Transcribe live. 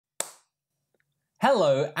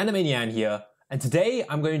Hello, Anime Nyan here, and today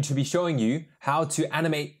I'm going to be showing you how to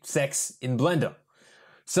animate sex in Blender.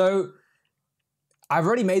 So, I've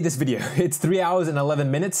already made this video. It's 3 hours and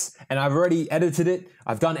 11 minutes, and I've already edited it,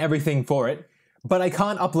 I've done everything for it, but I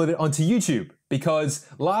can't upload it onto YouTube because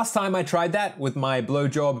last time I tried that with my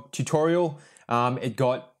blowjob tutorial, it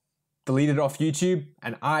got deleted off YouTube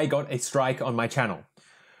and I got a strike on my channel.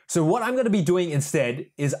 So what I'm going to be doing instead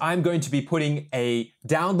is I'm going to be putting a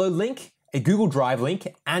download link, a Google Drive link,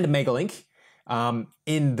 and a Mega link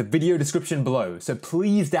in the video description below. So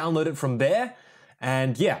please download it from there.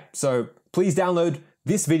 And yeah, so please download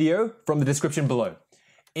this video from the description below.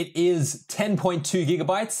 It is 10.2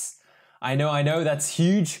 gigabytes. I know, that's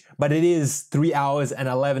huge, but it is 3 hours and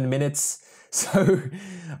 11 minutes. So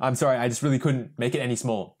I'm sorry, I just really couldn't make it any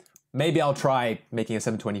smaller. Maybe I'll try making a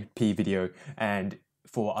 720p video and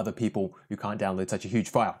for other people who can't download such a huge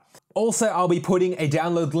file. Also, I'll be putting a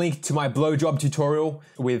download link to my blowjob tutorial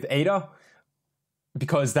with Ada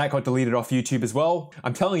because that got deleted off YouTube as well.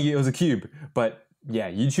 I'm telling you it was a cube, but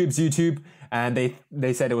yeah, YouTube's YouTube and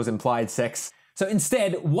they said it was implied sex. So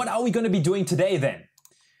instead, what are we going to be doing today then?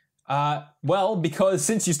 Well, because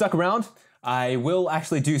since you stuck around, I will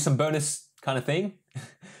actually do some bonus kind of thing.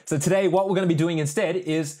 So today, what we're going to be doing instead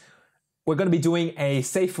is we're going to be doing a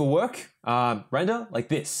safe for work render like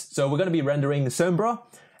this. So we're going to be rendering Sombra.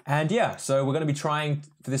 And yeah, so we're going to be trying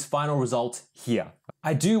for this final result here.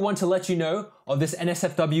 I do want to let you know of this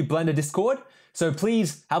NSFW Blender Discord. So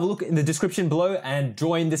please have a look in the description below and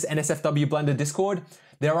join this NSFW Blender Discord.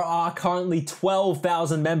 There are currently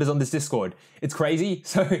 12,000 members on this Discord. It's crazy.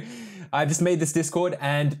 So I've just made this Discord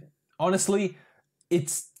and honestly,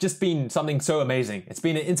 it's just been something so amazing. It's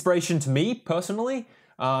been an inspiration to me personally.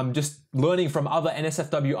 Just learning from other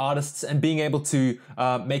NSFW artists and being able to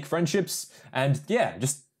make friendships. And yeah,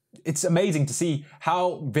 just it's amazing to see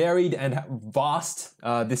how varied and vast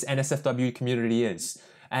this NSFW community is.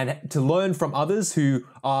 And to learn from others who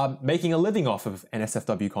are making a living off of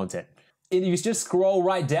NSFW content. If you just scroll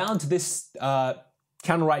right down to this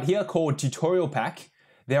channel right here called Tutorial Pack,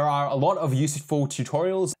 there are a lot of useful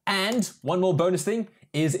tutorials. And one more bonus thing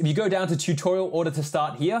is if you go down to tutorial order to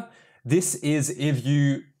start here, this is if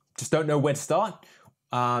you just don't know where to start.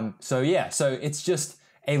 So yeah, so it's just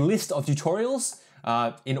a list of tutorials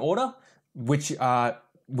in order, which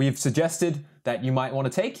we've suggested that you might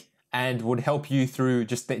want to take and would help you through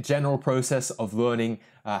just the general process of learning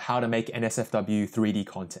how to make NSFW 3D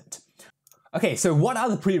content. Okay, so what are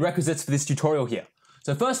the prerequisites for this tutorial here?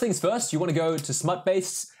 So first things first, you want to go to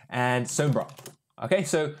Smutbase and Sombra. Okay,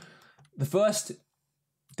 so the first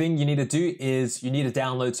thing you need to do is you need to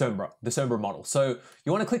download Sombra, the Sombra model. So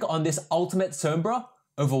you want to click on this Ultimate Sombra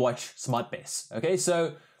Overwatch Smutbase. Okay,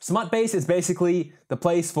 so Smutbase is basically the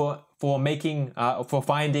place for making for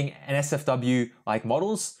finding NSFW like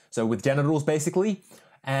models, so with genitals basically.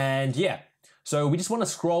 And yeah, so we just want to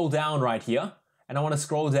scroll down right here, and I want to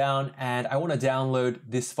scroll down and I want to download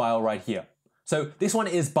this file right here. So this one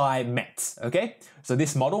is by Metz. Okay, so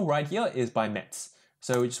this model right here is by Metz.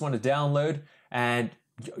 So we just want to download, and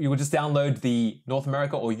you will just download the North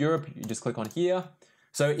America or Europe. You just click on here.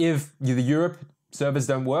 So if the Europe servers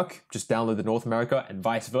don't work, just download the North America and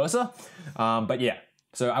vice versa. But yeah,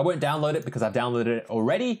 so I won't download it because I've downloaded it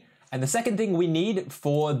already. And the second thing we need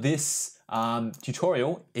for this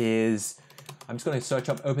tutorial is, I'm just going to search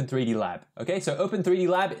up Open3D Lab. Okay, so Open3D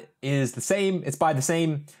Lab is the same, it's by the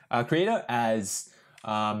same creator as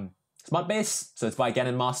Smutbase. So it's by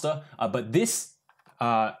Gannon Master. But this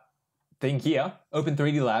thing here,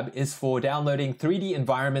 Open3D Lab, is for downloading 3D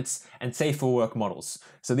environments and safe for work models.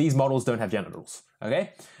 So these models don't have genitals,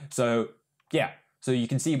 okay? So yeah, so you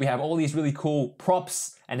can see we have all these really cool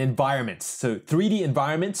props and environments. So 3D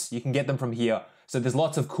environments, you can get them from here. So there's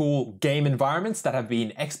lots of cool game environments that have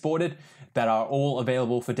been exported that are all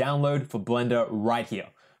available for download for Blender right here.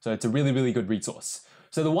 So it's a really, really good resource.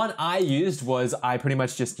 So the one I used was, I pretty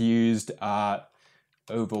much just used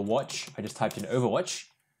Overwatch. I just typed in Overwatch.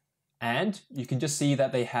 And you can just see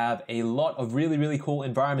that they have a lot of really, really cool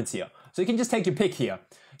environments here. So you can just take your pick here.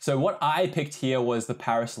 So what I picked here was the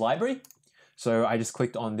Paris library. So I just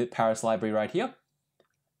clicked on the Paris library right here.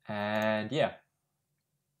 And yeah.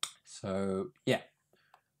 So yeah.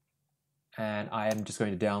 And I am just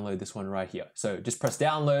going to download this one right here. So just press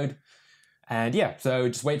download. And yeah, so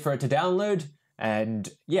just wait for it to download. And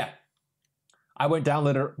yeah, I won't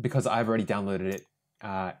download it because I've already downloaded it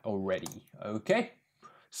already. Okay.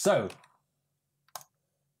 So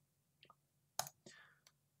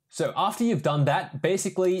after you've done that,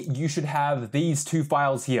 basically you should have these two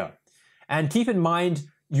files here. And keep in mind,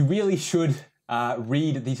 you really should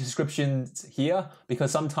read the descriptions here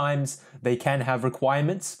because sometimes they can have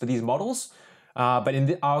requirements for these models. But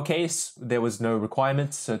in our case, there was no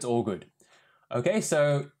requirements, so it's all good. Okay,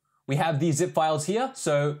 so we have these zip files here.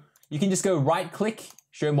 So you can just go right click,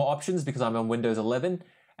 show more options because I'm on Windows 11.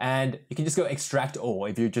 And you can just go extract all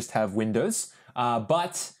if you just have Windows.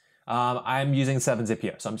 But I'm using 7-zip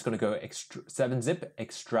here. So I'm just going to go 7-zip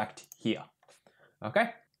extract here.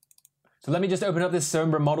 Okay. So let me just open up this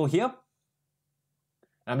Sombra model here.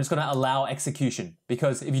 I'm just going to allow execution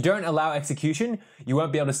because if you don't allow execution, you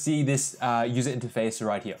won't be able to see this user interface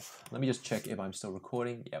right here. Let me just check if I'm still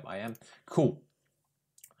recording. Yep, I am. Cool.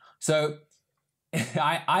 So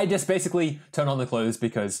I just basically turn on the clothes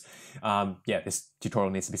because, yeah, this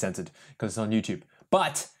tutorial needs to be censored because it's on YouTube.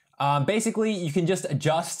 But basically, you can just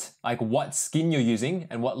adjust like what skin you're using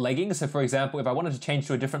and what leggings. So for example, if I wanted to change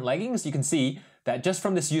to a different leggings, you can see that just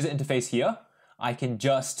from this user interface here, I can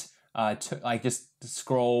just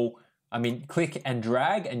scroll, click and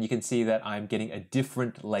drag, and you can see that I'm getting a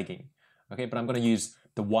different legging. Okay, but I'm going to use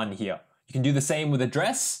the one here. You can do the same with a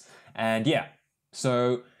dress, and yeah.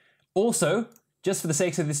 So also, just for the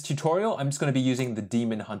sake of this tutorial, I'm just going to be using the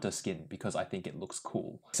Demon Hunter skin because I think it looks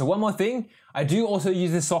cool. So one more thing, I do also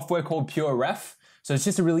use this software called PureRef. So it's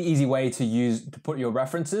just a really easy way to put your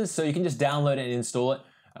references. So you can just download it and install it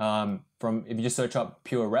if you just search up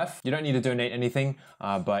PureRef. You don't need to donate anything,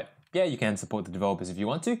 but yeah, you can support the developers if you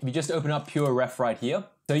want to. If you just open up PureRef right here,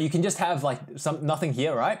 so you can just have like nothing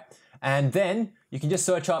here, right? And then you can just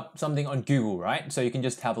search up something on Google, right? So you can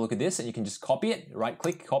just have a look at this and you can just copy it, right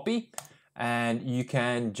click, copy, and you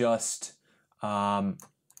can just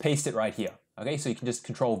paste it right here. Okay, so you can just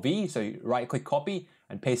Control V, so you right click, copy,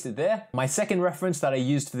 and paste it there. My second reference that I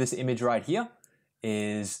used for this image right here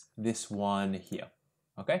is this one here.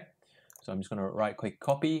 Okay, so I'm just going to right click,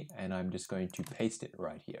 copy, and I'm just going to paste it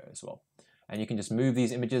right here as well. And you can just move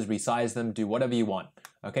these images, resize them, do whatever you want.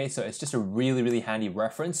 Okay, so it's just a really, really handy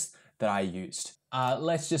reference that I used.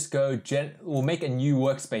 Let's just go, we'll make a new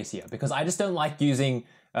workspace here because I just don't like using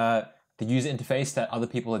the user interface that other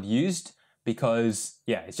people have used because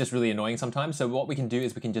yeah, it's just really annoying sometimes. So what we can do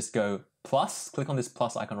is we can just go plus, click on this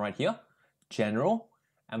plus icon right here, general,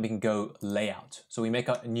 and we can go layout. So we make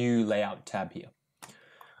a new layout tab here.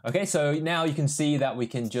 Okay, so now you can see that we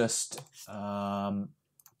can just,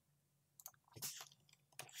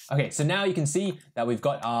 okay, so now you can see that we've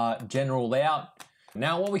got our general layout.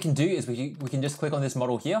 Now what we can do is we can just click on this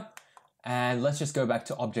model here and let's just go back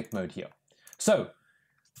to object mode here. So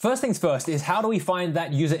first things first is how do we find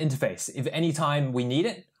that user interface? If anytime we need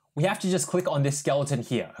it, we have to just click on this skeleton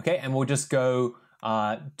here, okay? And we'll just go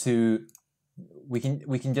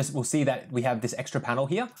we'll see that we have this extra panel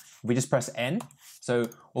here. We just press N. So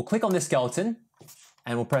we'll click on this skeleton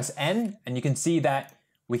and we'll press N, and you can see that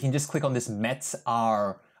we can just click on this Mets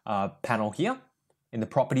R panel here in the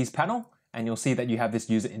properties panel, and you'll see that you have this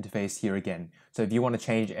user interface here again. So if you want to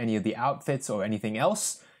change any of the outfits or anything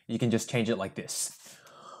else, you can just change it like this.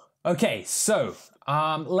 Okay, so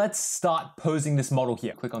let's start posing this model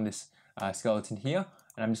here. Click on this skeleton here,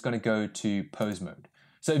 and I'm just going to go to pose mode.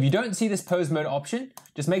 So if you don't see this pose mode option,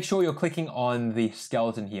 just make sure you're clicking on the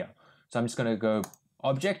skeleton here. So I'm just going to go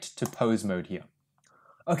object to pose mode here.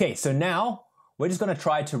 Okay, so now we're just going to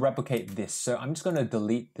try to replicate this. So I'm just going to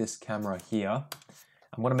delete this camera here.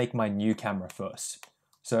 I'm going to make my new camera first.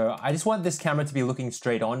 So I just want this camera to be looking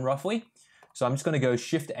straight on roughly. So I'm just going to go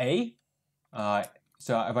Shift A.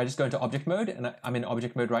 So if I just go into object mode, and I'm in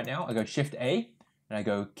object mode right now, I go Shift A and I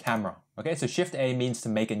go camera. Okay, so Shift A means to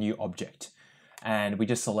make a new object. And we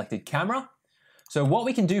just selected camera. So what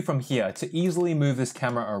we can do from here to easily move this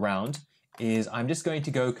camera around is I'm just going to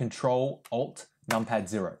go Control Alt Numpad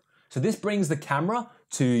 0. So this brings the camera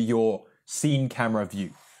to your scene camera view.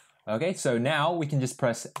 Okay, so now we can just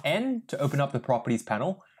press N to open up the properties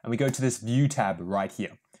panel, and we go to this view tab right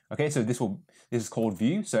here. Okay, so this is called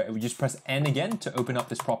view. So we just press N again to open up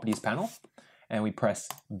this properties panel, and we press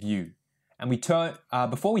view. And we turn,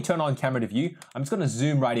 before we turn on camera to view, I'm just going to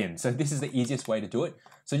zoom right in. So this is the easiest way to do it.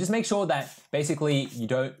 So just make sure that basically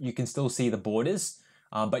you can still see the borders,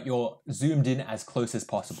 but you're zoomed in as close as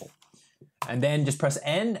possible. And then just press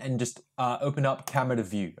N and just open up camera to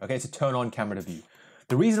view. Okay, so turn on camera to view.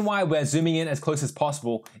 The reason why we're zooming in as close as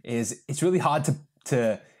possible is it's really hard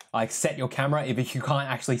to like set your camera if you can't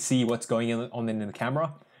actually see what's going on in the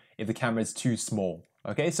camera, if the camera is too small.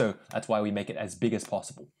 Okay, so that's why we make it as big as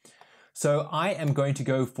possible. So I am going to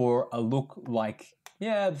go for a look like,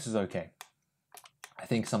 yeah, this is okay. I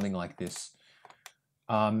think something like this.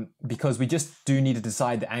 Because we just do need to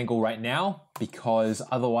decide the angle right now, because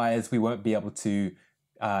otherwise we won't be able to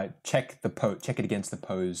check it against the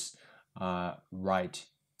pose right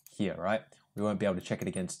here, right? We won't be able to check it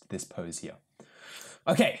against this pose here.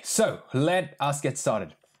 Okay, so let us get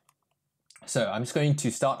started. So I'm just going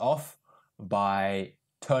to start off by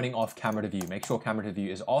turning off camera to view. Make sure camera to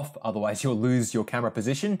view is off, otherwise you'll lose your camera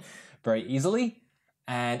position very easily.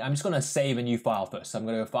 And I'm just going to save a new file first. So I'm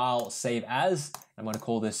going to go File, Save As. I'm going to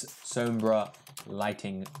call this Sombra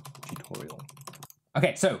Lighting Tutorial.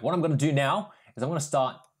 Okay, so what I'm going to do now is I'm going to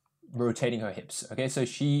start rotating her hips. Okay, so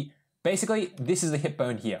basically, this is the hip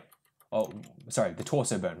bone here. Oh, sorry, the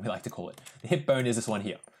torso bone, we like to call it. The hip bone is this one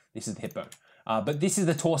here. This is the hip bone. But this is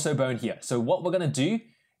the torso bone here. So what we're going to do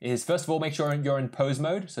is, first of all, make sure you're in pose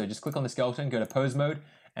mode. So just click on the skeleton, go to pose mode,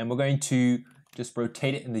 and we're going to just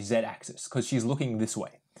rotate it in the Z axis because she's looking this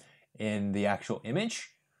way in the actual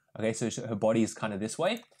image. Okay, so her body is kind of this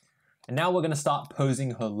way. And now we're going to start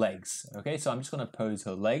posing her legs. Okay, so I'm just going to pose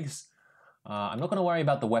her legs. I'm not going to worry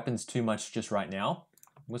about the weapons too much just right now.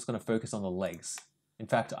 I'm just going to focus on the legs. In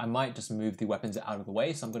fact, I might just move the weapons out of the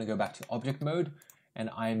way. So I'm going to go back to object mode and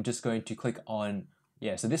I'm just going to click on,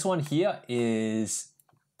 yeah, so this one here is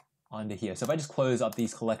under here. So if I just close up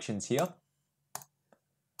these collections here,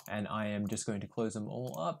 and I am just going to close them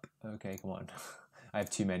all up. Okay, come on. I have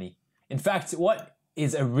too many. In fact, what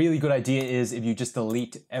is a really good idea is if you just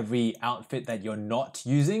delete every outfit that you're not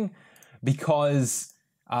using, because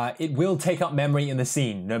it will take up memory in the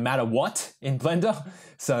scene no matter what in Blender.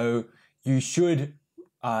 So you should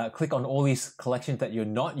click on all these collections that you're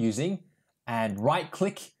not using and right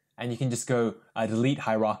click and you can just go delete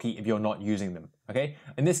hierarchy if you're not using them. Okay,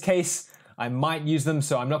 in this case I might use them,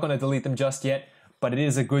 so I'm not going to delete them just yet, but it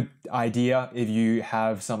is a good idea if you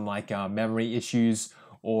have some like memory issues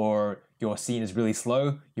or your scene is really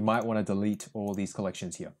slow, you might want to delete all these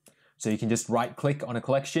collections here. So you can just right click on a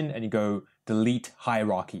collection and you go delete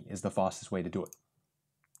hierarchy is the fastest way to do it.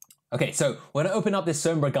 Okay, so we're going to open up this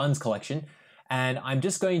Sombra Guns collection and I'm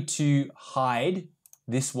just going to hide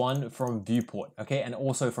this one from viewport, okay, and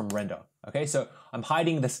also from render. Okay, so I'm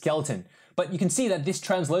hiding the skeleton, but you can see that this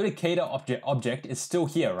translocator object is still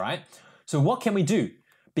here, right? So what can we do?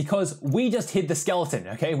 Because we just hid the skeleton,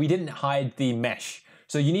 okay? We didn't hide the mesh.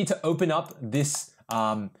 So you need to open up this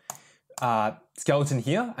skeleton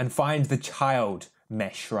here and find the child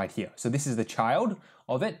mesh right here. So this is the child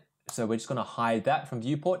of it. So we're just gonna hide that from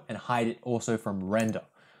viewport and hide it also from render.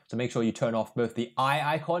 So make sure you turn off both the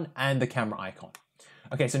eye icon and the camera icon.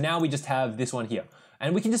 Okay, so now we just have this one here.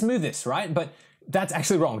 And we can just move this, right? But that's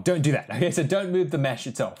actually wrong, don't do that. Okay, so don't move the mesh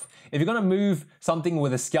itself. If you're gonna move something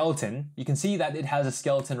with a skeleton, you can see that it has a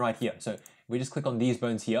skeleton right here. So if we just click on these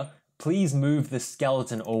bones here, please move the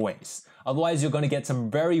skeleton always. Otherwise, you're gonna get some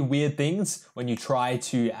very weird things when you try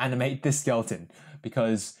to animate this skeleton.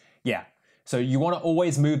 Because, yeah, so you wanna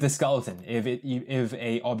always move the skeleton if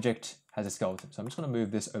a object has a skeleton. So I'm just gonna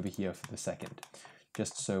move this over here for the second,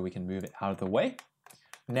 just so we can move it out of the way.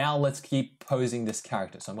 Now let's keep posing this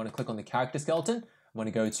character. So I'm going to click on the character skeleton. I'm going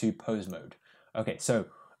to go to pose mode. Okay, so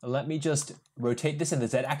let me just rotate this in the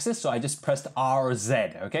Z axis. So I just pressed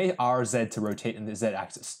RZ, okay? RZ to rotate in the Z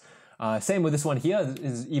axis. Same with this one here.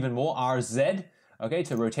 This is even more RZ, okay,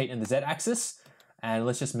 to rotate in the Z axis. And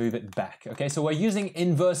let's just move it back. Okay, so we're using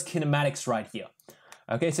inverse kinematics right here.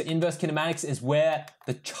 Okay, so inverse kinematics is where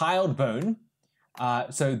the child bone,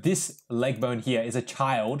 so this leg bone here is a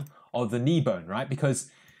child of the knee bone, right? Because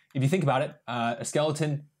if you think about it, a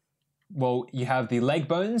skeleton, well, you have the leg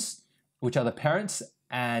bones, which are the parents,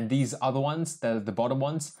 and these other ones, the bottom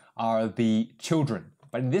ones, are the children.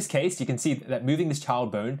 But in this case, you can see that moving this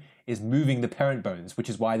child bone is moving the parent bones, which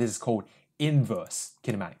is why this is called inverse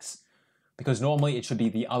kinematics. Because normally it should be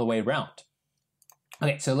the other way around.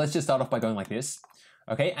 Okay, so let's just start off by going like this.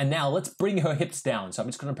 Okay, and now let's bring her hips down. So I'm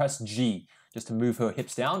just gonna press G just to move her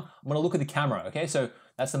hips down. I'm gonna look at the camera, okay? So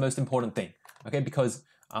that's the most important thing, okay? Because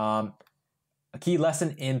a key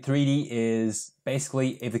lesson in 3D is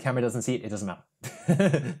basically if the camera doesn't see it, it doesn't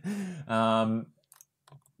matter.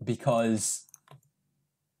 Because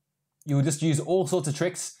you'll just use all sorts of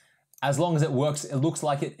tricks. As long as it works, it looks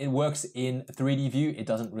like it works in 3D view, it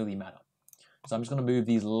doesn't really matter. So I'm just gonna move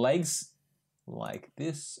these legs like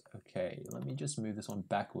this. Okay, let me just move this one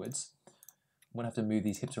backwards. I'm gonna have to move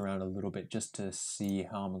these hips around a little bit just to see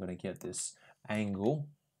how I'm gonna get this angle.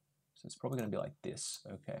 So it's probably gonna be like this,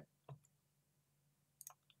 okay.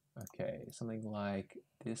 Okay, something like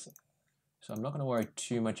this. So I'm not gonna worry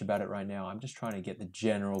too much about it right now. I'm just trying to get the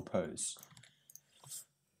general pose.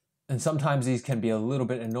 And sometimes these can be a little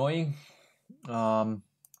bit annoying.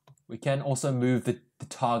 We can also move the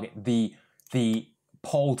target, the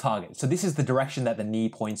pole target. So this is the direction that the knee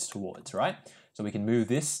points towards, right? So we can move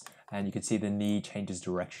this and you can see the knee changes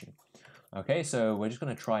direction. Okay, so we're just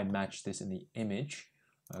going to try and match this in the image.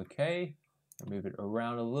 Okay, move it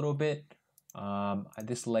around a little bit.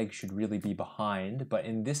 This leg should really be behind, but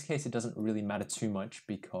in this case it doesn't really matter too much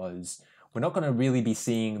because we're not going to really be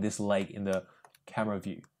seeing this leg in the camera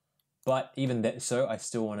view. But even that, so I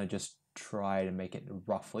still want to just try to make it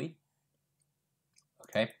roughly.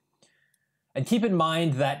 Okay, and keep in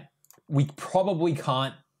mind that we probably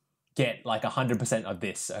can't get like 100% of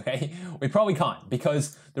this, okay? We probably can't,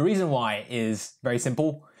 because the reason why is very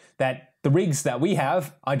simple, that the rigs that we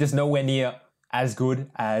have are just nowhere near as good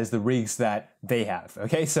as the rigs that they have,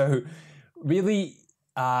 okay? So really,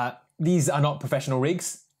 these are not professional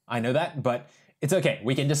rigs, I know that, but it's okay.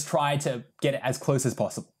 We can just try to get it as close as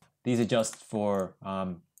possible. These are just for,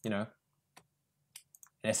 you know,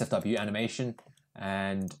 an SFW animation,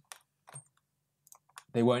 and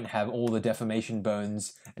they won't have all the deformation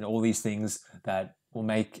bones and all these things that will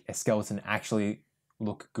make a skeleton actually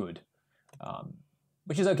look good,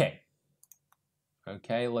 which is okay.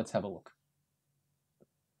 Okay, let's have a look.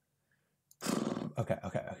 Okay.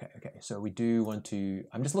 So we do want to,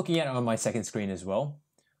 I'm just looking at it on my second screen as well.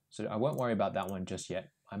 So I won't worry about that one just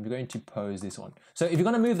yet. I'm going to pose this one. So if you're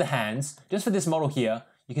going to move the hands, just for this model here,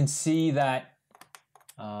 you can see that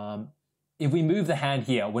if we move the hand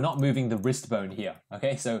here, we're not moving the wrist bone here,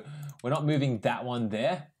 okay? So we're not moving that one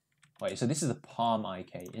there. Wait, so this is the palm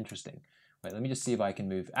IK, interesting. Wait, let me just see if I can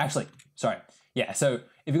move, actually, sorry. Yeah, so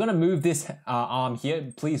if you're gonna move this arm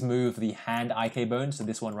here, please move the hand IK bone, so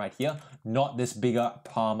this one right here, not this bigger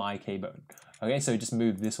palm IK bone. Okay, so just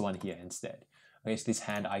move this one here instead. Okay, so this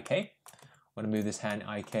hand IK. I'm gonna move this hand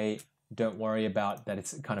IK. Don't worry about that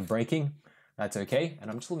it's kind of breaking. That's okay. And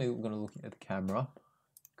I'm just gonna look at the camera,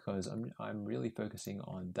 because I'm really focusing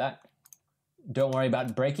on that. Don't worry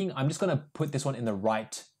about breaking. I'm just gonna put this one in the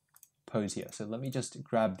right pose here. So let me just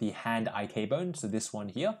grab the hand IK bone, so this one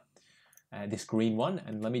here, this green one,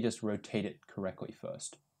 and let me just rotate it correctly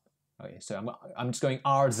first. Okay, so I'm just going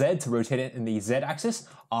RZ to rotate it in the Z axis,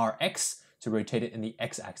 RX to rotate it in the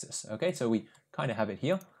X axis. Okay, so we kind of have it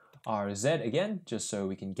here. RZ again, just so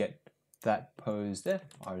we can get that pose there.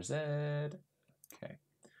 RZ. Okay.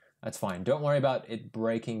 That's fine. Don't worry about it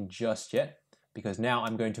breaking just yet, because now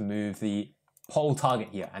I'm going to move the pole target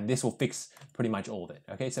here, and this will fix pretty much all of it.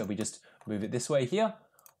 Okay, so if we just move it this way here,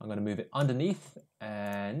 I'm going to move it underneath,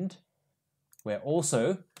 and we're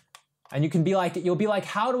also, and you can be like, you'll be like,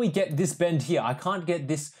 how do we get this bend here? I can't get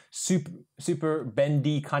this super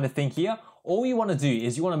bendy kind of thing here. All you want to do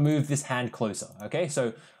is you want to move this hand closer. Okay,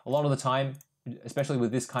 so a lot of the time, especially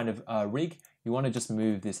with this kind of rig, you want to just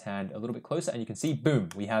move this hand a little bit closer, and you can see, boom,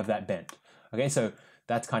 we have that bend. Okay, so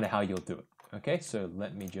that's kind of how you'll do it. Okay, so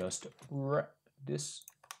let me just wrap this.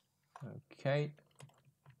 Okay.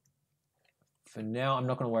 For now, I'm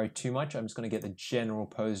not going to worry too much. I'm just going to get the general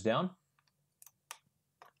pose down.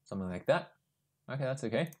 Something like that. Okay, that's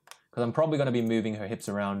okay. Because I'm probably going to be moving her hips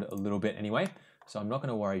around a little bit anyway, so I'm not going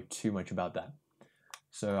to worry too much about that.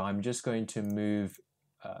 So I'm just going to move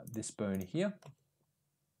this bone here.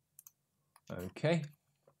 Okay,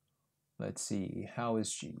 let's see, how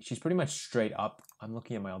is she? She's pretty much straight up. I'm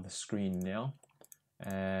looking at my other screen now,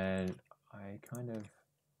 and I kind of,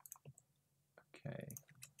 okay.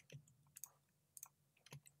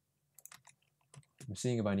 I'm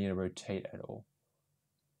seeing if I need to rotate at all.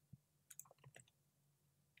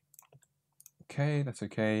 Okay, that's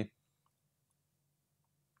okay.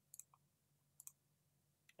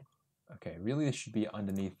 Okay, really this should be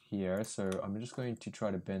underneath here, so I'm just going to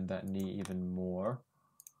try to bend that knee even more.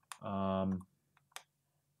 Yeah,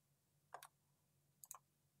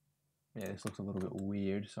 this looks a little bit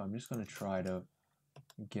weird, so I'm just going to try to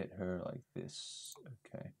get her like this.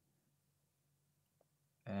 Okay.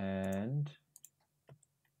 And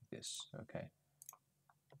this, okay.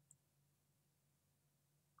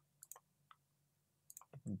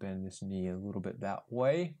 Bend this knee a little bit that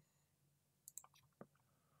way.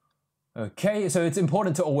 Okay, so it's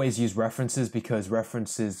important to always use references, because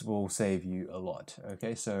references will save you a lot.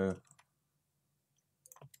 Okay, so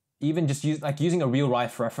even just using a real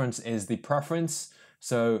life reference is the preference.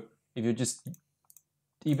 So if you're just,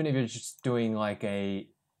 even if you're just doing like a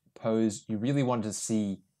pose, you really want to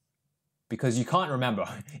see, because you can't remember.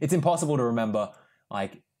 It's impossible to remember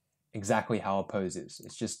like exactly how a pose is.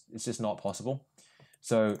 It's just not possible.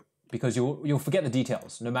 So because you'll forget the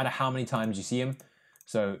details no matter how many times you see them.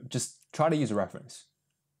 So just try to use a reference.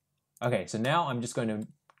 Okay, so now I'm just going to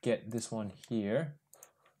get this one here.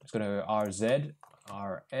 I'm just going to go RZ,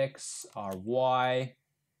 RX, RY.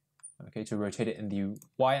 Okay, to rotate it in the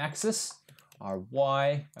Y axis.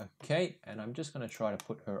 RY, okay, and I'm just going to try to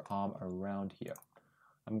put her arm around here.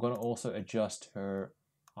 I'm going to also adjust her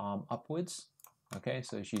arm upwards. Okay,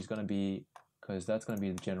 so she's going to be, because that's going to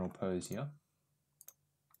be the general pose here.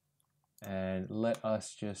 And let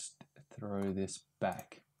us just throw this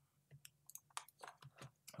back.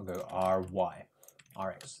 I'll go RY,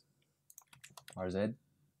 RX, RZ.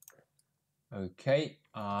 Okay,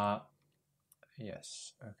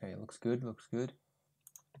 yes, okay, looks good, looks good.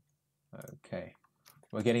 Okay,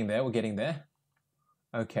 we're getting there, we're getting there.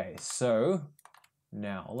 Okay, so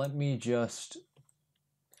now let me just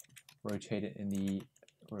rotate it in the,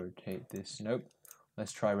 rotate this, nope.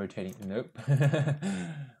 Let's try rotating, nope.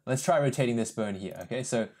 Let's try rotating this bone here, okay?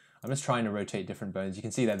 So I'm just trying to rotate different bones. You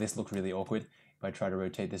can see that this looks really awkward if I try to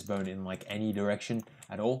rotate this bone in like any direction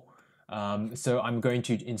at all. So I'm going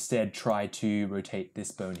to instead try to rotate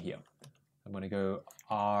this bone here. I'm going to go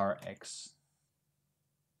RX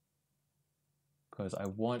because I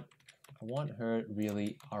want her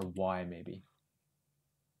really RY maybe.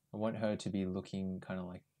 I want her to be looking kind of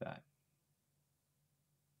like that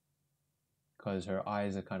because her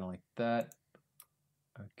eyes are kind of like that.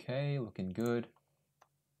 Okay, looking good.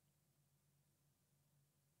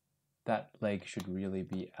 That leg should really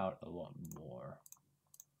be out a lot more,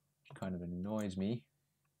 which kind of annoys me.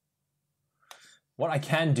 What I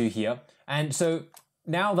can do here, and so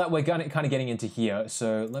now that we're kind of getting into here,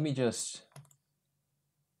 so let me just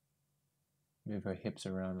move her hips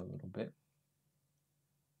around a little bit.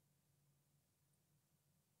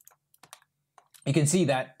 You can see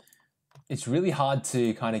that it's really hard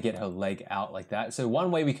to kind of get her leg out like that. So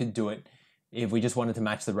one way we could do it, if we just wanted to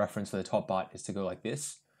match the reference for the top part, is to go like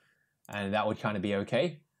this. And that would kind of be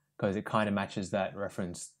okay, because it kind of matches that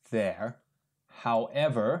reference there.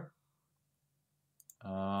 However, we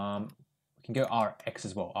can go RX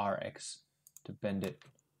as well, RX to bend it,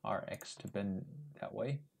 RX to bend that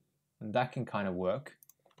way. And that can kind of work.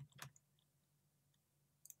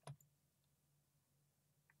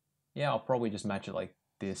 Yeah, I'll probably just match it like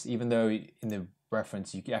this, even though in the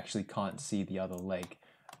reference you actually can't see the other leg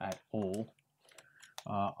at all.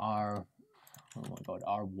 Oh my god,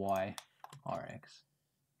 RY, RX.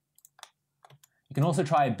 You can also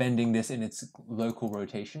try bending this in its local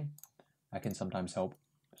rotation. That can sometimes help.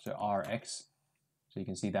 So RX. So you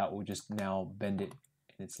can see that will just now bend it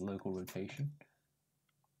in its local rotation.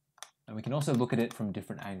 And we can also look at it from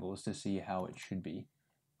different angles to see how it should be.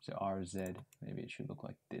 So RZ, maybe it should look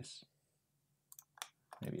like this.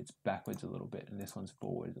 Maybe it's backwards a little bit, and this one's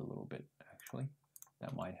forward a little bit, actually.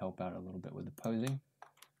 That might help out a little bit with the posing.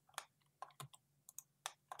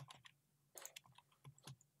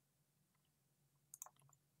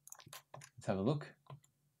 Let's have a look.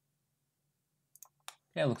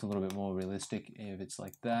 Yeah, it looks a little bit more realistic if it's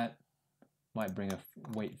like that. Might bring a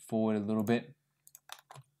weight forward a little bit.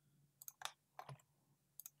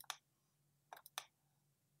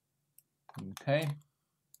 Okay.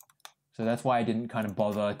 So that's why I didn't kind of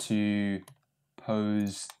bother to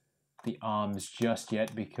pose the arms just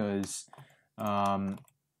yet, because I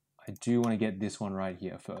do want to get this one right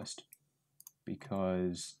here first,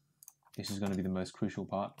 because this is going to be the most crucial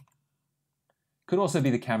part. Could also be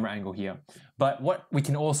the camera angle here. But what we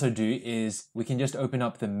can also do is we can just open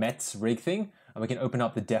up the Met's rig thing, and we can open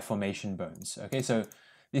up the deformation bones. Okay, so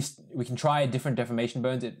this, we can try different deformation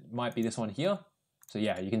bones. It might be this one here. So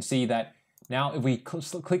yeah, you can see that now if we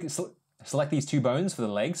select these two bones for the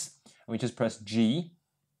legs, and we just press G,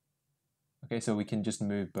 okay, so we can just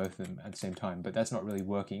move both of them at the same time, but that's not really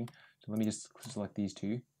working. So let me just select these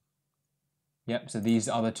two. Yep, so these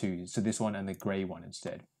other two, so this one and the gray one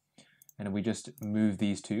instead. And if we just move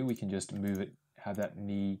these two, we can just move it, have that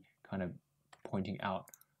knee kind of pointing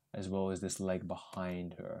out, as well as this leg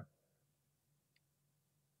behind her.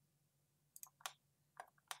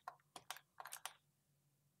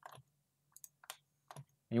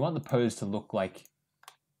 You want the pose to look like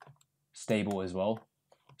stable as well.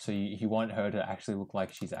 So you want her to actually look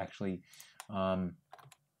like she's actually not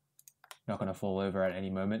going to fall over at any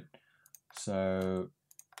moment. So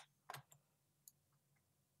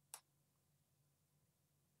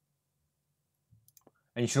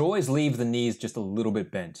and you should always leave the knees just a little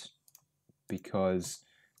bit bent, because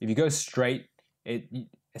if you go straight,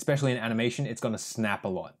 especially in animation, it's going to snap a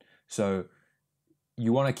lot. So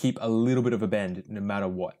you want to keep a little bit of a bend no matter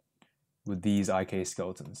what with these IK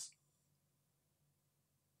skeletons.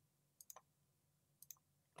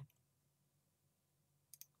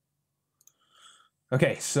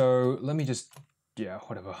 Okay, so let me just, yeah,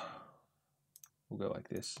 whatever. We'll go like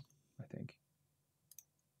this, I think.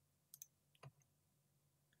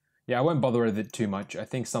 Yeah, I won't bother with it too much. I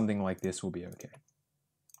think something like this will be okay.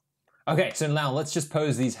 Okay, so now let's just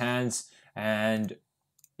pose these hands, and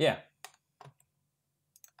yeah.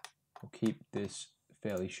 We'll keep this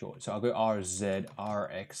fairly short. So I'll go RZ,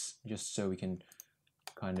 RX, just so we can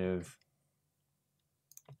kind of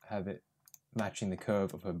have it matching the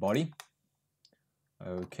curve of her body.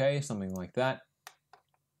 Okay, something like that.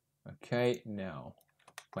 Okay, now,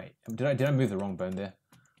 wait, did I move the wrong bone there?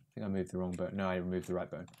 I think I moved the wrong bone. No, I removed the right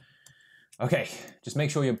bone. Okay, just make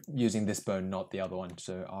sure you're using this bone, not the other one.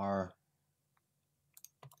 So R,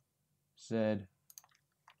 Z.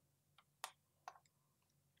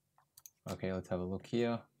 Okay, let's have a look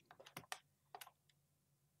here.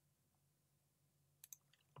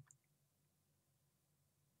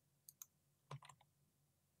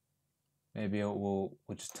 Maybe we'll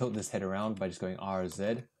just tilt this head around by just going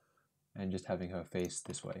RZ and just having her face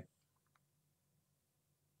this way.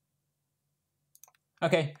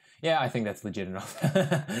 Okay, yeah, I think that's legit enough.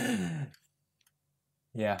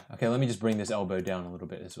 Yeah, okay, let me just bring this elbow down a little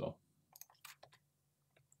bit as well.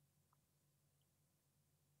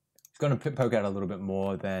 It's going to poke out a little bit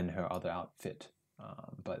more than her other outfit,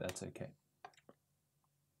 but that's okay.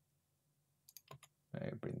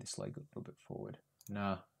 Maybe bring this leg a little bit forward.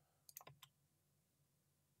 Nah.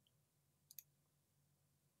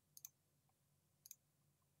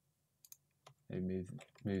 Maybe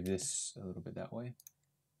move this a little bit that way.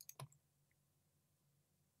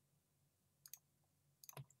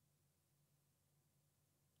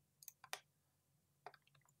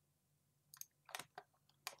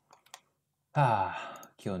 Ah,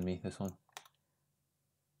 killing me, this one.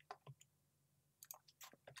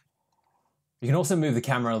 You can also move the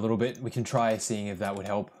camera a little bit. We can try seeing if that would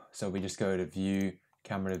help. So we just go to view,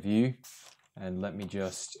 camera to view, and let me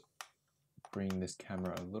just bring this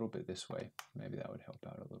camera a little bit this way. Maybe that would help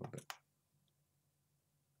out a little bit.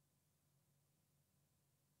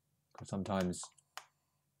 Because sometimes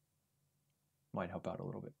might help out a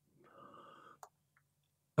little bit.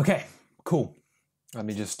 Okay, cool. Let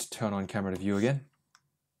me just turn on camera to view again.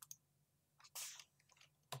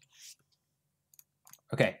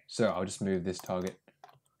 Okay, so I'll just move this target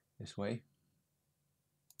this way.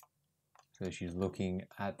 So she's looking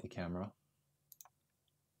at the camera.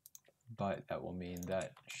 But that will mean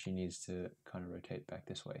that she needs to kind of rotate back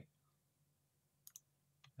this way.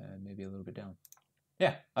 And maybe a little bit down.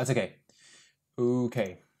 Yeah, that's okay.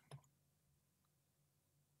 Okay.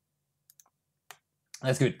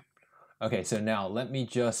 That's good. Okay, so now let me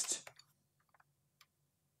just...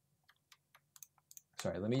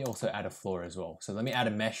 Sorry, let me also add a floor as well. So let me add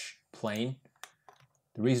a mesh plane.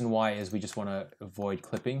 The reason why is we just want to avoid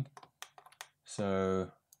clipping.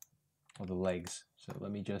 So, or the legs. So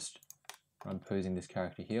let me just... I'm posing this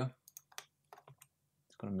character here.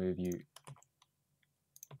 It's going to move you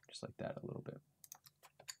just like that a little bit.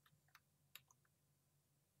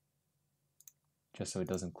 Just so it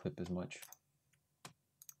doesn't clip as much.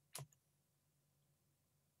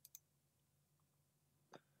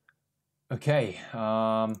 Okay.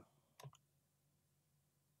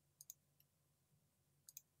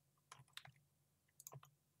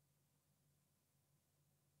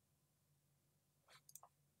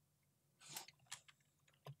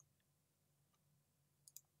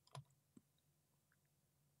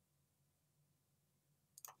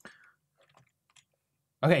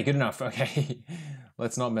 Okay, good enough. Okay,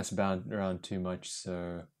 let's not mess around too much.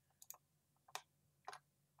 So,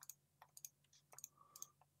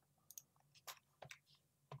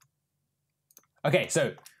 okay,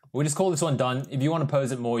 so we'll just call this one done. If you want to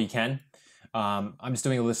pose it more, you can. I'm just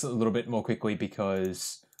doing this a little bit more quickly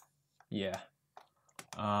because, yeah.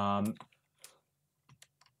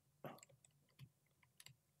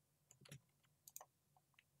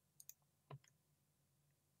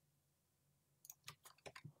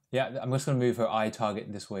 Yeah, I'm just going to move her eye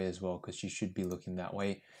target this way as well because she should be looking that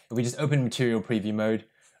way. If we just open material preview mode,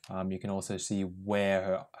 you can also see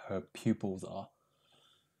where her pupils are.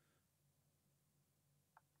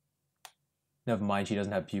 Never mind, she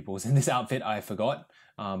doesn't have pupils in this outfit, I forgot.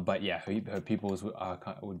 But yeah, her pupils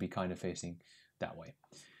would be kind of facing that way.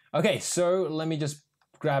 Okay, so let me just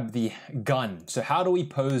grab the gun. So how do we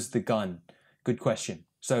pose the gun? Good question.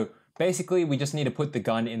 So basically, we just need to put the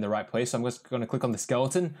gun in the right place. So I'm just going to click on the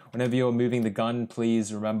skeleton. Whenever you're moving the gun,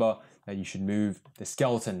 please remember that you should move the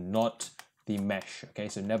skeleton, not the mesh. Okay,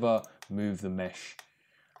 so never move the mesh.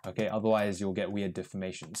 Okay, otherwise you'll get weird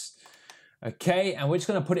deformations. Okay, and we're just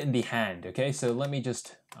going to put it in the hand. Okay, so let me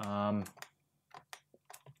just kind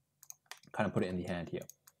of put it in the hand here.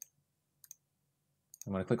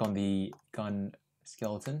 I'm going to click on the gun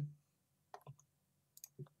skeleton.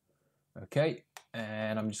 Okay,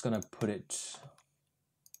 and I'm just going to put it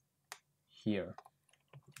here.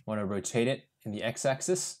 I want to rotate it in the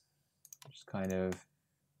x-axis. Just kind of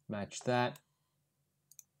match that.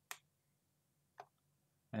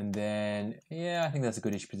 And then, yeah, I think that's a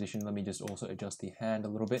goodish position. Let me just also adjust the hand a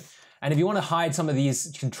little bit. And if you want to hide some of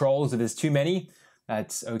these controls, if there's too many,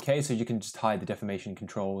 that's okay. So you can just hide the deformation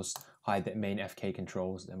controls, hide the main FK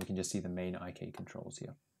controls, and we can just see the main IK controls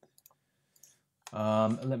here.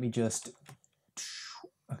 Let me just,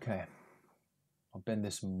 okay, I'll bend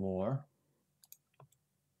this more.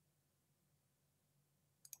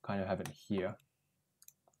 Kind of have it here.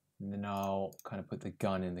 And then I'll kind of put the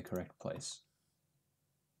gun in the correct place.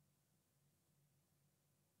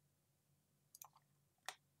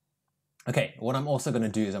 Okay, what I'm also going to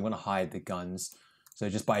do is I'm going to hide the guns. So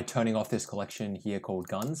just by turning off this collection here called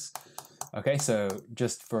guns. Okay, so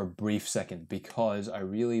just for a brief second, because I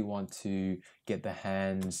really want to get the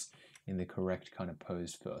hands in the correct kind of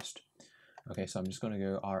pose first. Okay, so I'm just going to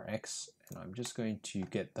go RX and I'm just going to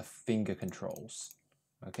get the finger controls.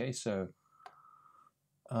 Okay, so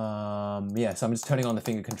yeah, so I'm just turning on the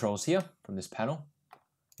finger controls here from this panel.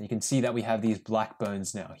 And you can see that we have these black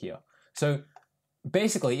bones now here. So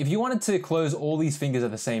basically, if you wanted to close all these fingers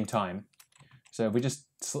at the same time, so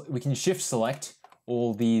we can shift select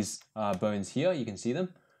all these bones here, you can see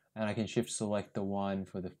them, and I can shift select the one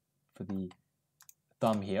for the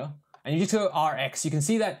thumb here, and you just go RX. You can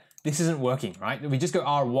see that this isn't working, right? We just go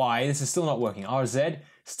RY, this is still not working. RZ,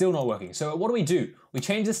 still not working. So what do? We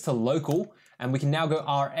change this to local, and we can now go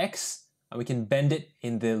RX, and we can bend it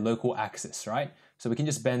in the local axis, right? So we can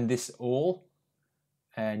just bend this all,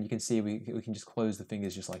 and you can see we can just close the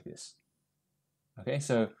fingers just like this. Okay,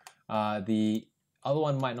 so the other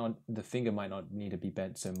one might not, the finger might not need to be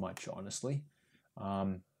bent so much, honestly.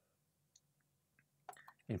 In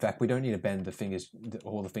fact, we don't need to bend the fingers,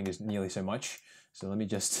 all the fingers nearly so much. So let me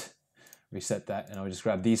just reset that, and I'll just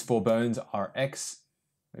grab these 4 bones, RX,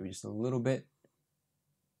 maybe just a little bit,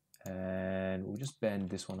 and we'll just bend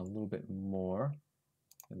this one a little bit more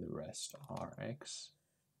than the rest, RX.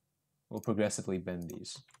 We'll progressively bend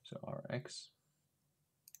these, so RX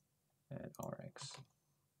and RX.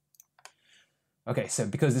 Okay, so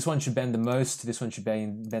because this one should bend the most, this one should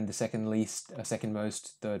bend the second least, second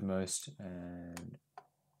most, third most, and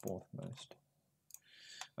fourth most.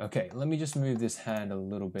 Okay, let me just move this hand a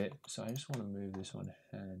little bit. So I just want to move this one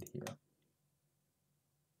hand here.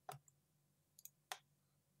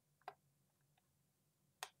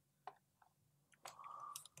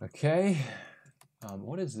 Okay,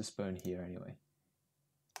 what is this bone here anyway?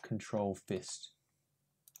 Control fist.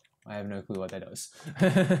 I have no clue what that does.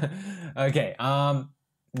 Okay,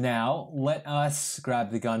 now let us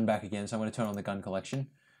grab the gun back again. So I'm going to turn on the gun collection,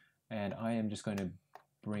 and I am just going to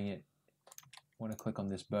bring it. I want to click on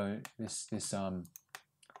this bone, this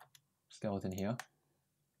skeleton here.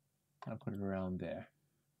 I'll put it around there.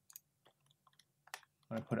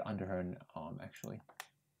 I'm going to put it under her arm, actually,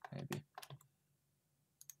 maybe.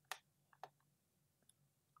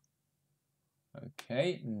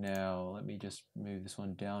 Okay, now let me just move this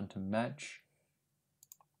one down to match.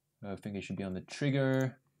 Her finger should be on the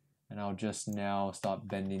trigger, and I'll just now start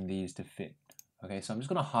bending these to fit. Okay, so I'm just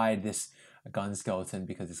going to hide this gun skeleton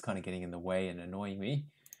because it's kind of getting in the way and annoying me.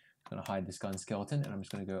 I'm going to hide this gun skeleton, and I'm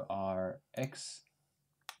just going to go RX.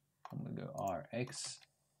 I'm going to go RX.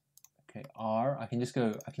 Okay, R. I can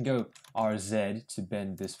go RZ to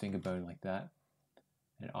bend this finger bone like that.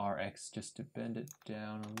 And RX just to bend it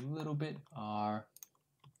down a little bit.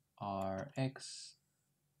 RX.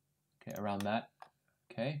 Okay, around that.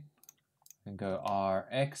 Okay. And go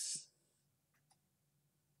RX.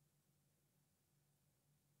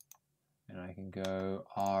 And I can go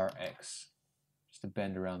RX just to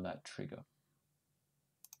bend around that trigger.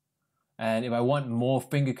 And if I want more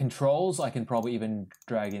finger controls, I can probably even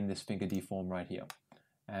drag in this finger deform right here.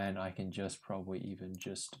 And I can just probably even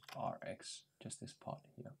just RX, just this part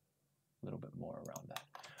here, a little bit more around that.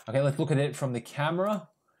 Okay, let's look at it from the camera.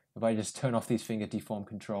 If I just turn off these finger deform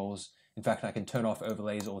controls, in fact, I can turn off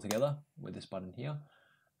overlays altogether with this button here.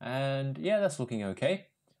 And yeah, that's looking okay.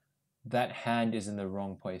 That hand is in the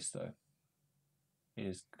wrong place though. It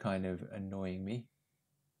is kind of annoying me.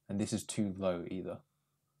 And this is too low either.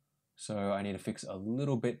 So I need to fix a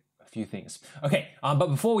few things. Okay, but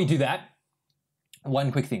before we do that,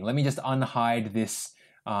 one quick thing. Let me just unhide this.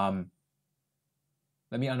 Let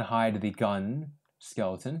me unhide the gun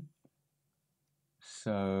skeleton.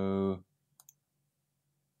 So,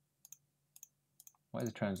 why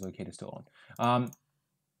is the translocator still on?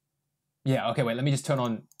 Yeah, okay, wait, let me just turn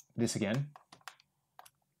on this again.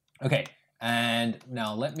 Okay, and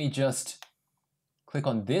now let me just click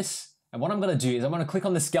on this. And what I'm going to do is I'm going to click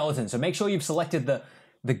on the skeleton. So make sure you've selected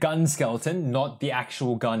the gun skeleton, not the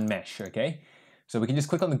actual gun mesh, okay? So we can just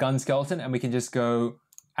click on the gun skeleton and we can just go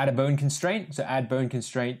add a bone constraint. So add bone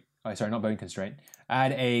constraint, oh sorry, not bone constraint,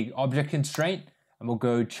 add a object constraint, and we'll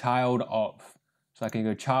go child of. So I can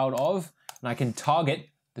go child of, and I can target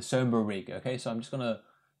the Sombra rig. Okay, so I'm just gonna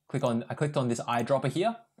I clicked on this eyedropper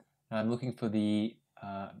here, and I'm looking for the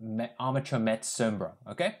armature met Sombra.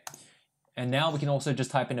 Okay, and now we can also just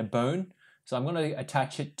type in a bone. So I'm gonna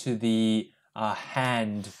attach it to the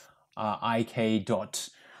hand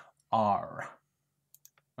ik.r.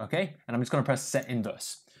 Okay, and I'm just gonna press set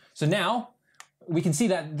inverse. So now we can see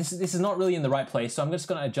that this is not really in the right place. So I'm just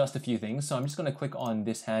gonna adjust a few things. So I'm just gonna click on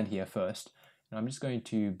this hand here first, and I'm just going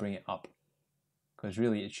to bring it up, because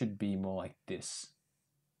really it should be more like this.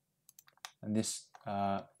 And this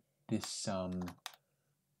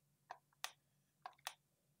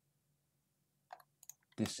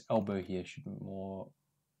elbow here should more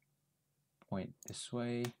point this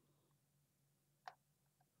way.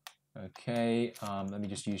 Okay, let me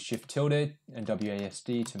just use Shift tilde and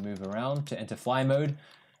WASD to move around to enter fly mode.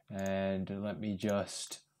 And let me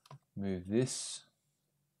just move this.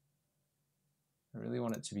 I really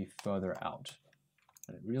want it to be further out.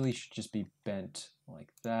 And it really should just be bent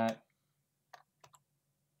like that.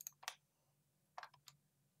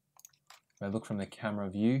 If I look from the camera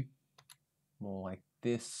view, more like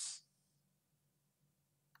this.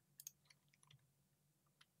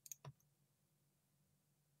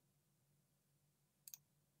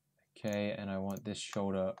 Okay, and I want this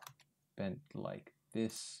shoulder bent like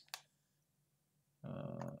this.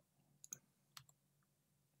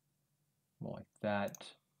 More like that.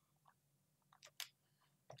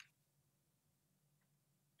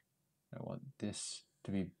 I want this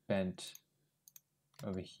to be bent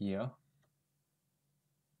over here.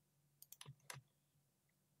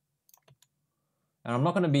 And I'm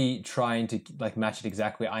not going to be trying to like match it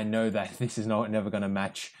exactly. I know that this is never going to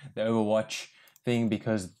match the Overwatch thing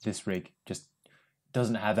because this rig just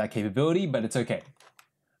doesn't have that capability, but it's okay.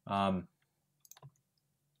 I'm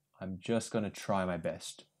just going to try my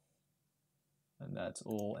best. And that's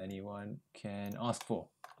all anyone can ask for.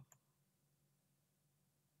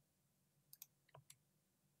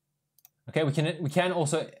 Okay, we can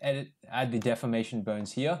also add the deformation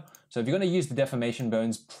bones here. So if you're going to use the deformation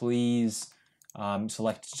bones, please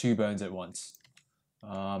select 2 bones at once,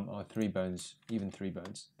 or 3 bones, even 3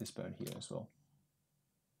 bones. This bone here as well.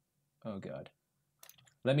 Oh god.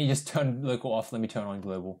 Let me just turn local off. Let me turn on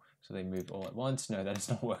global so they move all at once. No, that is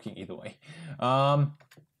not working either way.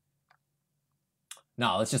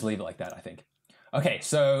 No, let's just leave it like that, I think. Okay,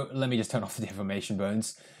 so let me just turn off the deformation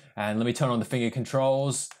bones and let me turn on the finger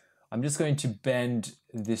controls. I'm just going to bend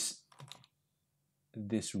this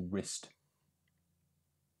wrist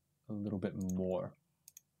a little bit more.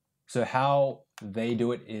 So how they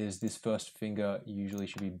do it is this first finger usually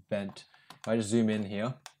should be bent. If I just zoom in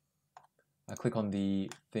here, I click on the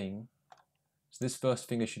thing. So this first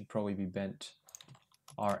finger should probably be bent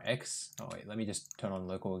RX. Oh wait, let me just turn on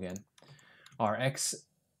local again. RX,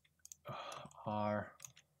 R,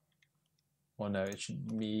 well no, it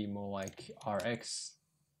should be more like RX,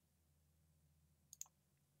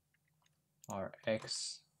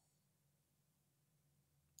 RX,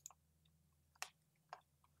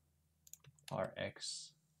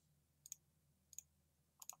 RX,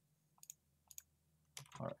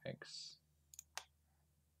 RX.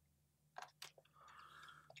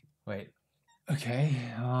 Wait, okay,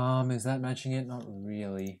 is that matching it? Not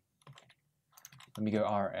really. Let me go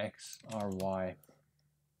RX, RY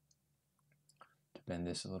to bend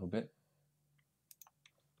this a little bit.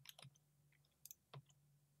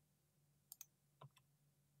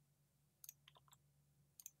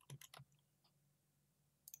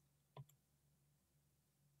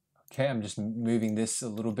 Okay, I'm just moving this a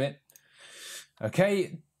little bit.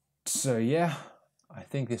 Okay, so yeah, I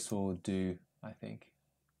think this will do, I think.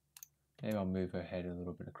 Maybe I'll move her head a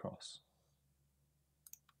little bit across.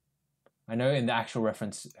 I know in the actual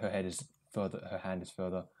reference her head is further, her hand is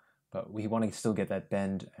further, but we want to still get that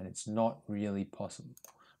bend and it's not really possible,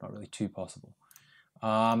 not really too possible.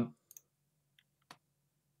 Let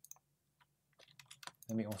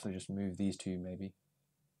me also just move these two maybe.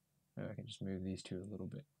 Maybe I can just move these two a little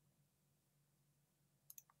bit.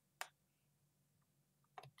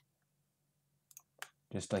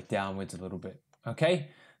 Just like downwards a little bit. Okay,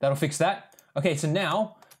 that'll fix that. Okay, so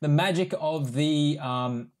now the magic of the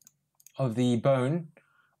bone,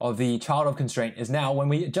 of the child of constraint is now when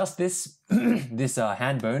we adjust this, this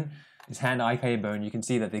hand bone, this hand IK bone, you can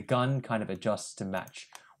see that the gun kind of adjusts to match,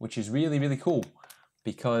 which is really, really cool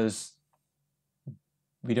because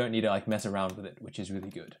we don't need to like mess around with it, which is really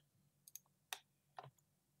good.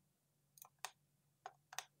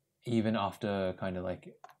 Even after kind of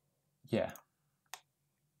like, yeah.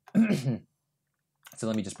 So So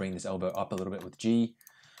let me just bring this elbow up a little bit with G.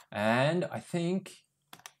 And I think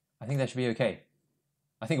that should be okay.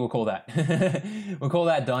 I think we'll call that. We'll call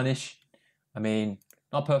that done-ish. I mean,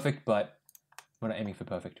 not perfect, but we're not aiming for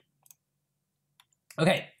perfect.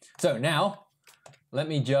 Okay, so now let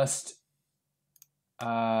me just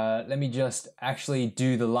actually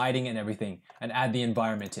do the lighting and everything and add the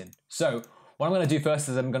environment in. So what I'm going to do first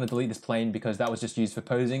is I'm going to delete this plane because that was just used for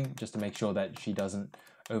posing, just to make sure that she doesn't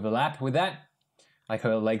overlap with that, like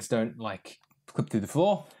her legs don't like clip through the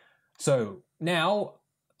floor. So now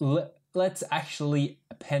let's actually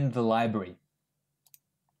append the library.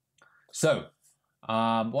 So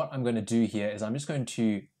what I'm going to do here is I'm just going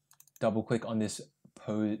to double click on this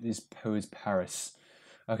pose Paris.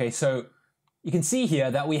 Okay, so you can see here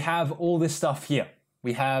that we have all this stuff here.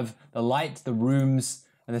 We have the light, the rooms,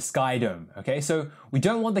 and the sky dome. Okay, so we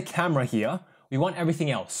don't want the camera here. We want everything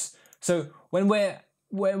else. So when we're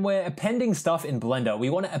appending stuff in Blender, we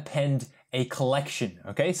want to append a collection.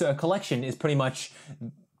 Okay, so a collection is pretty much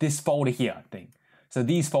this folder here thing. So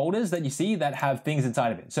these folders that you see that have things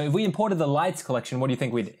inside of it. So if we imported the lights collection, what do you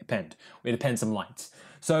think we'd append? We'd append some lights.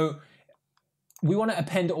 So we want to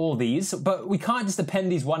append all these, but we can't just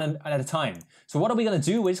append these one at a time. So what are we going to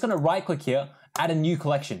do? We're just going to right click here, add a new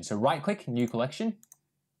collection. So right click, new collection.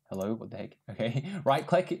 Hello, what the heck? Okay, right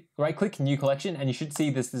click, new collection, and you should see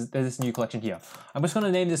there's this new collection here. I'm just going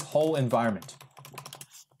to name this whole environment,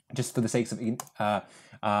 just for the sake of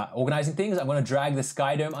organizing things. I'm going to drag the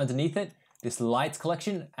sky dome underneath it, this lights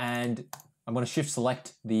collection, and I'm going to shift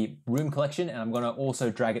select the room collection, and I'm going to also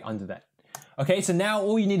drag it under that. Okay, so now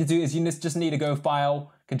all you need to do is you just need to go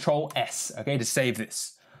File, Control S, okay, to save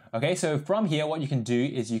this. Okay, so from here, what you can do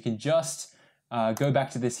is you can just go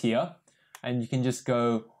back to this here, and you can just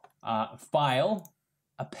go File,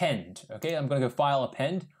 Append. Okay, I'm going to go File,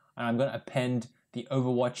 Append, and I'm going to append the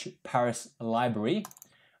Overwatch Paris library.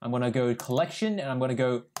 I'm going to go Collection, and I'm going to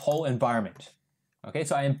go Whole Environment. Okay,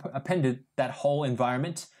 so I appended that whole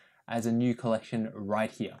environment as a new collection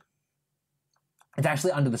right here. It's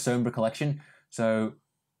actually under the Sombra collection, so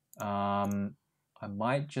I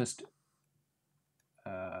might just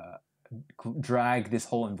drag this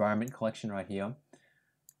whole environment collection right here,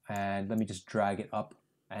 and let me just drag it up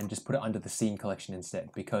and just put it under the scene collection instead,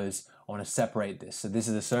 because I want to separate this. So this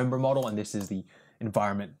is the Sombra model and this is the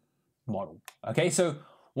environment model. Okay, so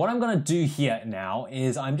what I'm going to do here now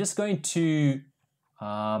is I'm just going to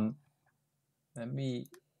let me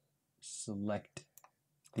select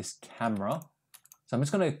this camera. So I'm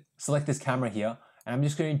just going to select this camera here, and I'm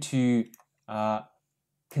just going to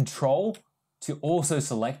Control to also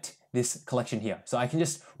select this collection here. So I can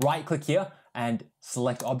just right click here and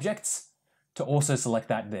select objects to also select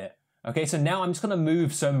that there. Okay, so now I'm just going to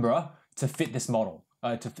move Sombra to fit this model,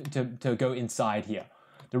 to go inside here.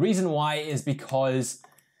 The reason why is because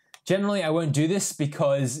generally I won't do this,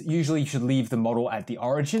 because usually you should leave the model at the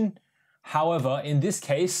origin. However, in this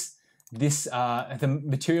case, the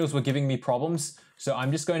materials were giving me problems, so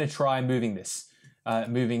I'm just going to try moving this,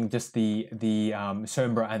 moving just the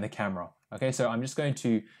Sombra and the camera. Okay, so I'm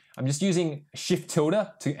just using Shift tilde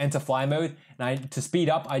to enter fly mode, and to speed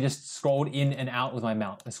up, I just scrolled in and out with my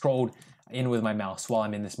mouse, while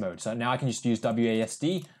I'm in this mode. So now I can just use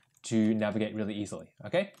WASD to navigate really easily.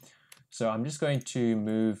 Okay, so I'm just going to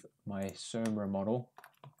move my Sombra model.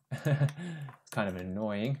 It's kind of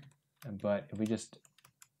annoying, but if we just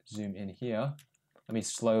zoom in here, let me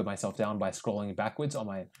slow myself down by scrolling backwards on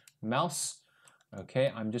my mouse.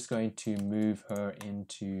 Okay, I'm just going to move her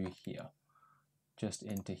into here, just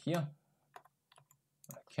into here.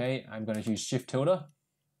 Okay, I'm going to use Shift tilde,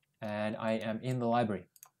 and I am in the library.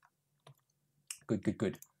 Good, good,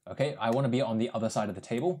 good. Okay, I want to be on the other side of the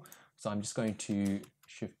table, so I'm just going to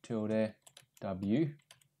Shift tilde W.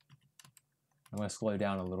 I'm going to slow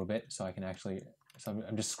down a little bit so I can actually, so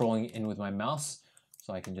I'm just scrolling in with my mouse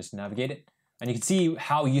so I can just navigate it. And you can see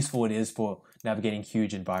how useful it is for navigating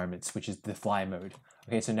huge environments, which is the fly mode.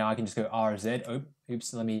 Okay, so now I can just go RZ. Oh,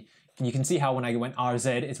 oops, you can see how when I went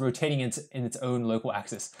RZ, it's rotating in its own local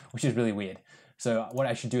axis, which is really weird. So what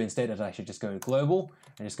I should do instead is I should just go to global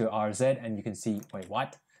and just go RZ, and you can see, wait,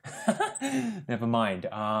 what? Never mind.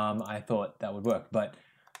 I thought that would work, but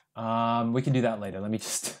we can do that later. Let me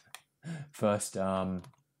just first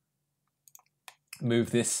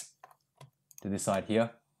move this to this side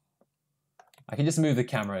here. I can just move the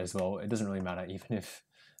camera as well. It doesn't really matter, even if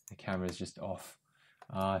the camera is just off.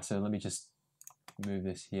 So let me just move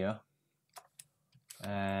this here.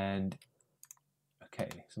 And okay,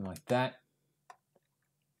 something like that.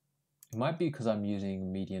 It might be because I'm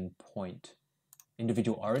using median point.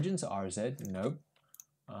 Individual origins, RZ, nope.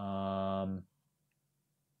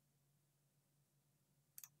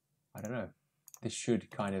 I don't know. This should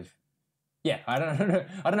kind of, yeah, I don't know.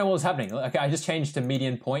 I don't know what was happening. Okay, I just changed to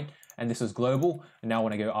median point and this was global. And now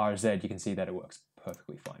when I go RZ, you can see that it works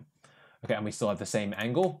perfectly fine. Okay, and we still have the same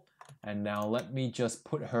angle. And now let me just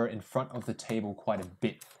put her in front of the table quite a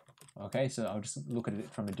bit. Okay, so I'll just look at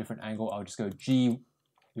it from a different angle. I'll just go G,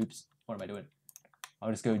 oops, what am I doing?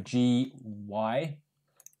 I'll just go G, Y,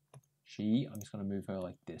 G. I'm just gonna move her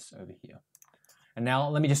like this over here. And now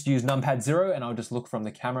let me just use numpad 0 and I'll just look from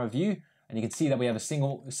the camera view and you can see that we have a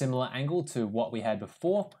similar angle to what we had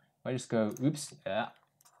before. If I just go, oops, yeah.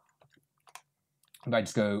 If I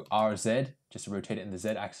just go RZ, just to rotate it in the Z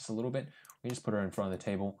axis a little bit, we just put her in front of the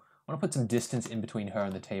table. I want to put some distance in between her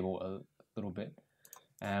and the table a little bit.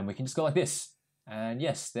 And we can just go like this. And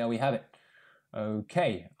yes, there we have it.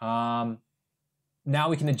 Okay, now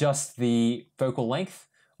we can adjust the focal length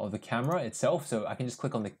of the camera itself. So I can just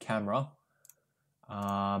click on the camera.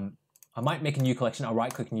 I might make a new collection. I'll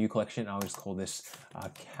right click new collection. I'll just call this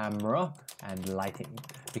camera and lighting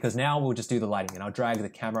because now we'll just do the lighting and I'll drag the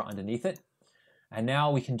camera underneath it. And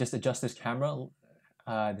now we can just adjust this camera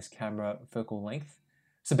focal length.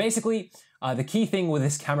 So basically the key thing with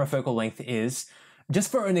this camera focal length is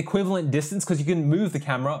just for an equivalent distance because you can move the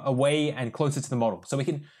camera away and closer to the model. So we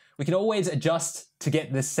can always adjust to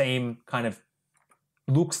get the same kind of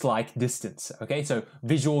looks like distance, okay? So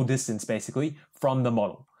visual distance basically from the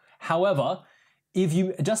model. However, if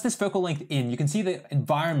you adjust this focal length in, you can see the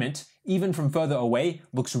environment, even from further away,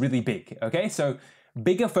 looks really big, okay? So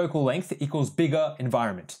bigger focal length equals bigger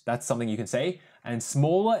environment. That's something you can say. And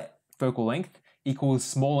smaller focal length equals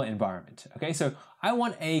smaller environment, okay? So I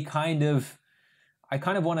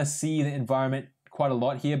kind of want to see the environment quite a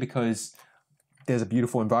lot here because there's a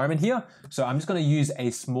beautiful environment here. So I'm just going to use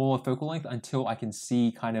a smaller focal length until I can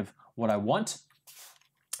see kind of what I want.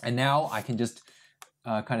 And now I can just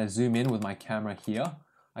kind of zoom in with my camera here.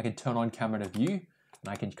 I can turn on camera to view and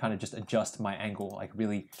I can kind of just adjust my angle, like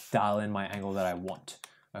really dial in my angle that I want.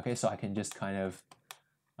 Okay, so I can just kind of,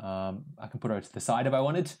 I can put her to the side if I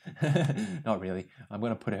wanted. Not really. I'm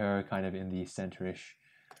going to put her kind of in the center-ish.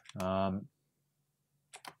 I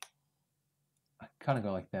kind of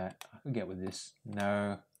go like that. I could get with this.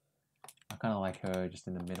 No, I kind of like her just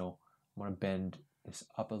in the middle. I want to bend this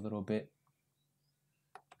up a little bit.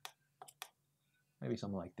 Maybe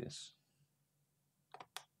something like this.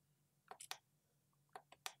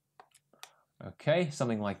 Okay,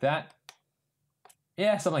 something like that.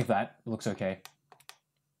 Yeah, something like that. Looks okay.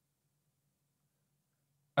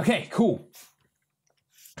 Okay, cool.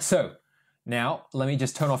 So now let me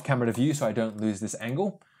just turn off camera to view so I don't lose this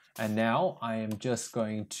angle. And now I am just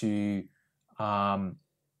going to,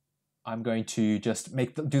 just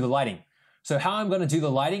do the lighting. So how I'm going to do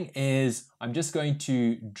the lighting is I'm just going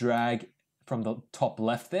to drag from the top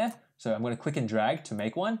left there. So I'm going to click and drag to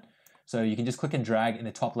make one. So you can just click and drag in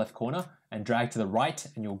the top left corner and drag to the right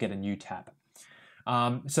and you'll get a new tab.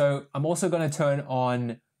 So I'm also going to turn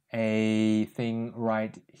on a thing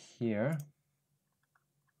right here.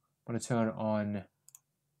 I'm going to turn on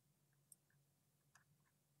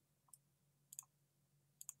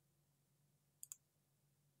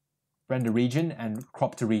render region and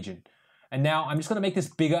crop to region. And now I'm just going to make this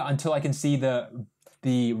bigger until I can see the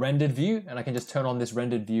rendered view, and I can just turn on this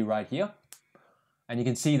rendered view right here. And you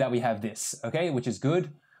can see that we have this, okay, which is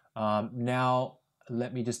good. Now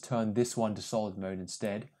let me just turn this one to solid mode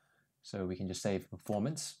instead, so we can just save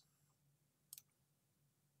performance.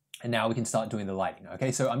 And now we can start doing the lighting,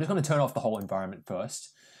 okay? So I'm just going to turn off the whole environment first.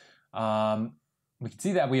 We can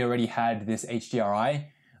see that we already had this HDRI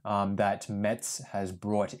that Metz has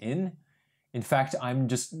brought in. In fact, I'm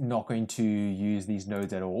just not going to use these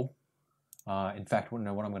nodes at all. In fact, what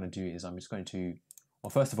I'm going to do is I'm just going to, well,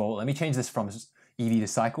 first of all, let me change this from EV to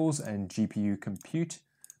cycles and GPU compute.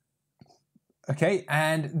 Okay,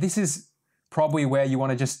 and this is probably where you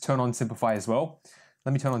want to just turn on simplify as well.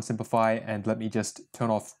 Let me turn on simplify and let me just turn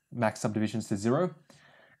off max subdivisions to 0.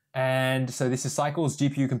 And so this is cycles,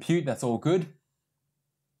 GPU compute, that's all good.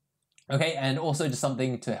 Okay, and also just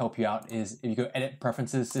something to help you out is if you go edit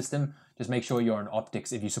preferences system, just make sure you're on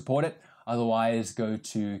optics if you support it. Otherwise, go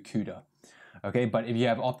to CUDA. Okay, but if you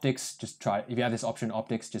have optics, just try, if you have this option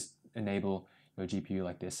optics, just enable your GPU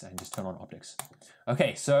like this and just turn on optics.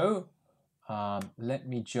 Okay, so let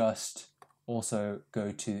me just also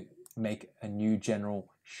go to make a new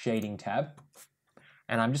general shading tab.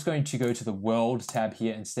 And I'm just going to go to the world tab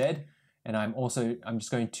here instead. And I'm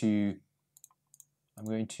just going to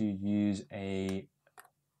use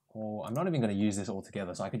I'm not even going to use this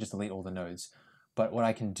altogether, so I can just delete all the nodes. But what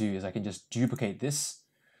I can do is I can just duplicate this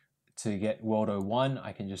to get world 01.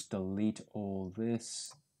 I can just delete all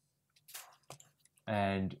this.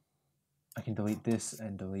 And I can delete this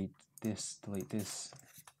and delete this.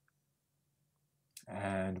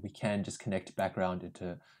 And we can just connect background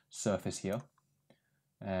into surface here.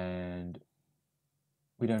 And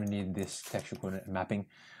we don't need this texture coordinate mapping.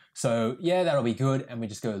 So yeah, that'll be good. And we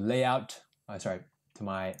just go layout, to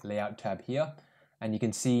my layout tab here. And you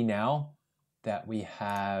can see now that we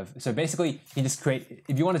have, so basically you can just create,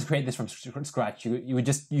 if you wanted to create this from scratch, you would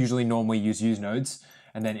just usually normally use nodes,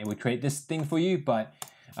 and then it would create this thing for you. But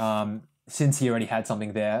since he already had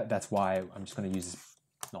something there, that's why I'm just going to use this,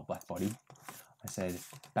 not black body. I said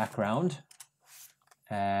background,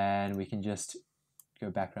 and we can just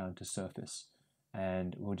go background to surface,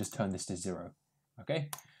 and we'll just turn this to 0.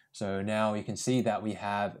 Okay, so now you can see that we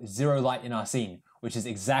have 0 light in our scene, which is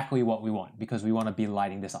exactly what we want because we want to be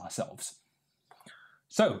lighting this ourselves.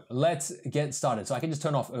 So let's get started. So I can just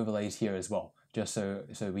turn off overlays here as well, just so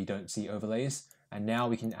we don't see overlays. And now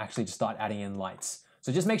we can actually just start adding in lights.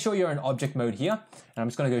 So just make sure you're in object mode here, and I'm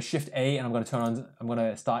just going to go Shift A, and I'm going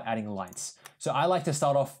to start adding lights. So I like to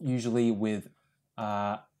start off usually with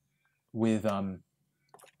area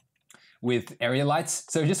lights.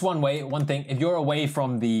 So just one thing, if you're away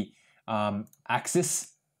from the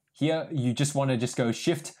axis here, you just want to just go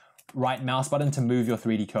Shift right mouse button to move your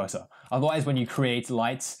 3D cursor. Otherwise, when you create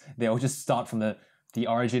lights, they'll just start from the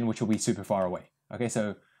origin, which will be super far away. Okay,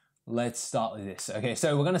 so let's start with this. Okay,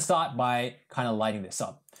 so we're going to start by kind of lighting this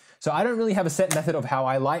up. So I don't really have a set method of how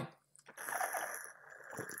I light.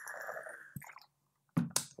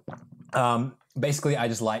 Basically, I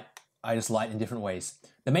just light in different ways.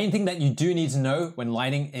 The main thing that you do need to know when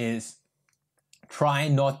lighting is try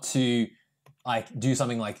not to do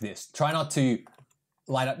something like this. Try not to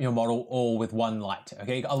light up your model all with one light,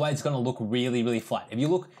 okay? Otherwise it's gonna look really, really flat. If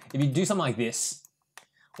you do something like this,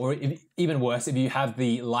 or even worse, if you have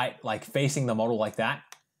the light facing the model like that,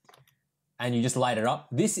 and you just light it up,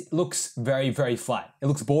 this looks very, very flat. It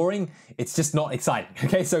looks boring, it's just not exciting,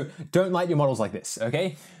 okay? So don't light your models like this,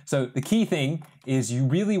 okay? So the key thing is you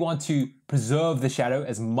really want to preserve the shadow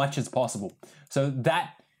as much as possible. So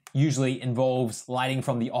that usually involves lighting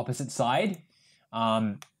from the opposite side,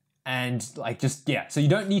 and so you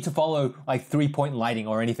don't need to follow 3-point lighting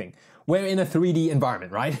or anything. We're in a 3D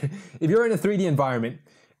environment, right? If you're in a 3D environment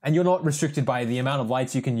and you're not restricted by the amount of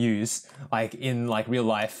lights you can use, in real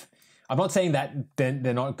life, I'm not saying that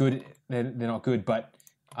they're not good. They're not good, but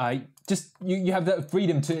just you have the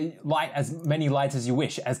freedom to light as many lights as you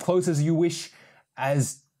wish, as close as you wish,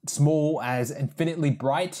 as small, as infinitely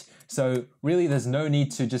bright. So really, there's no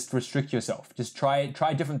need to just restrict yourself. Just try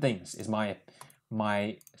different things. Is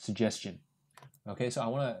my suggestion. Okay, so I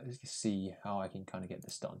want to see how I can kind of get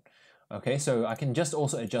this done. Okay, so I can just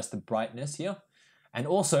also adjust the brightness here. And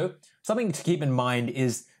also, something to keep in mind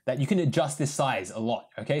is that you can adjust this size a lot,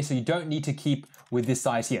 okay? So you don't need to keep with this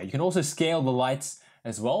size here. You can also scale the lights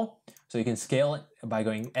as well. So you can scale it by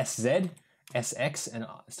going SZ, SX, and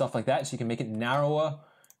stuff like that. So you can make it narrower,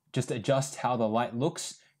 just adjust how the light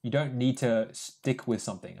looks. You don't need to stick with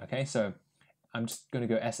something, okay? So I'm just going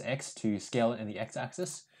to go SX to scale it in the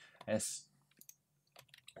X-axis, SZ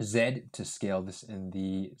to scale this in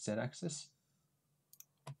the Z-axis.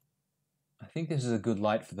 I think this is a good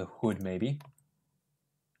light for the hood, maybe.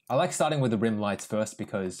 I like starting with the rim lights first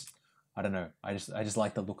because, I don't know, I just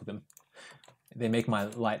like the look of them. They make my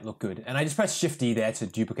light look good. And I just press Shift D there to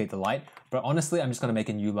duplicate the light. But honestly, I'm just going to make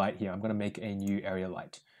a new light here. I'm going to make a new area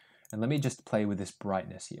light. And let me just play with this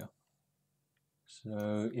brightness here.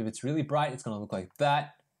 So if it's really bright, it's going to look like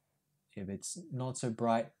that. If it's not so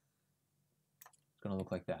bright, it's going to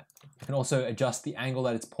look like that. I can also adjust the angle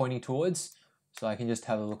that it's pointing towards. So I can just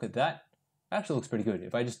have a look at that. It actually looks pretty good.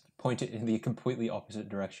 If I just point it in the completely opposite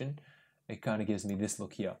direction, it kind of gives me this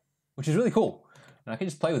look here, which is really cool. And I can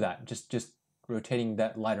just play with that, just rotating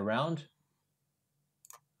that light around.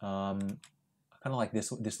 I kind of like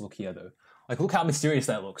this look here though. Look how mysterious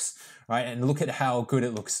that looks, right? And look at how good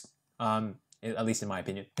it looks, at least in my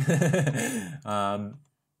opinion.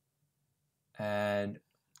 And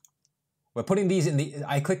we're putting these in the,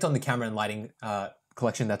 I clicked on the camera and lighting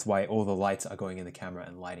collection. That's why all the lights are going in the camera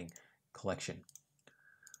and lighting collection.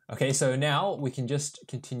 Okay, so now we can just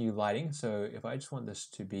continue lighting. So if I just want this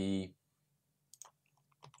to be,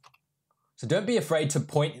 so don't be afraid to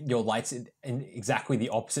point your lights in exactly the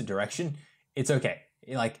opposite direction. It's okay.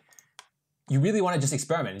 You really want to just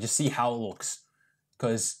experiment and just see how it looks,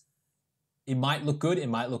 because it might look good, it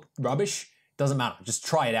might look rubbish, doesn't matter. Just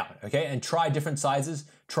try it out, okay? And try different sizes,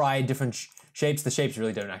 try different shapes. The shapes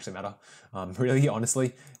really don't actually matter, really,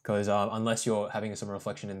 honestly, because unless you're having some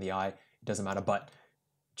reflection in the eye, it doesn't matter. But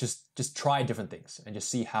just try different things and just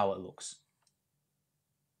see how it looks.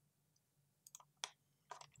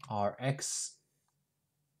 RX.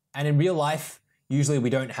 And in real life, usually we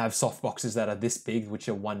don't have softboxes that are this big, which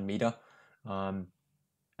are 1 meter. And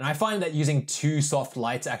I find that using 2 soft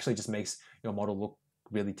lights actually just makes your model look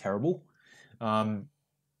really terrible. So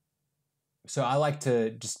I like to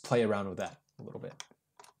just play around with that a little bit.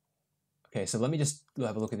 Okay, so let me just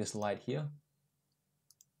have a look at this light here.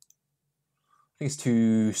 I think it's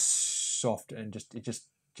too soft and just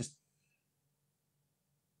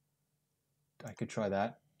I could try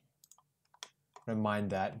that. I don't mind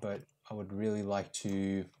that, but I would really like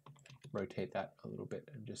to rotate that a little bit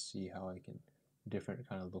and just see how I can, different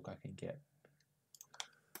kind of look I can get.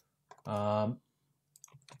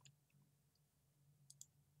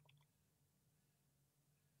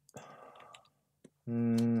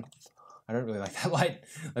 I don't really like that light.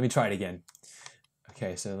 Let me try it again.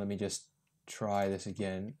 Okay, so let me just try this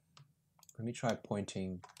again. Let me try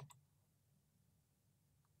pointing.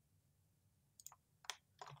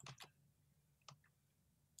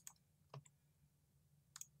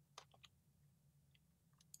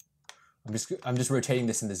 I'm just rotating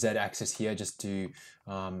this in the Z axis here just to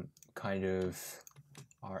kind of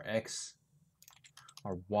RX,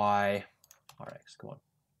 RY, RX, come on.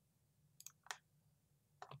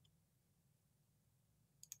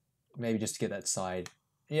 Maybe just to get that side.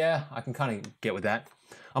 Yeah, I can kind of get with that.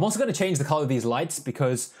 I'm also going to change the color of these lights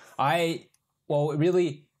because well,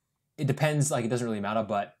 it depends, like it doesn't really matter,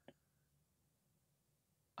 but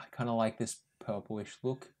I kind of like this purplish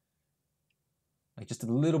look. Like just a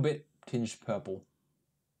little bit tinged purple.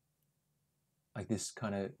 Like this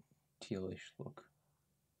kind of tealish look.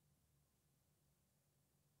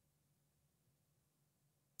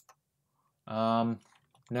 No,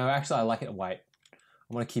 actually I like it white.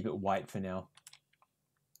 I'm going to keep it white for now.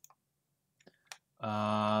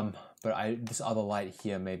 But this other light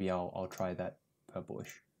here, maybe I'll try that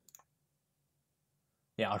purplish.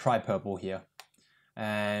 Yeah, I'll try purple here.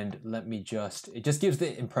 And let me it just gives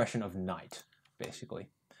the impression of night, basically.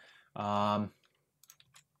 Let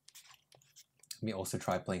me also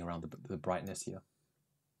try playing around the brightness here.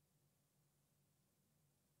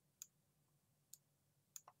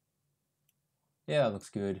 Yeah, that looks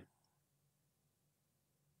good.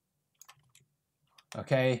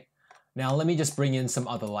 Okay, now let me just bring in some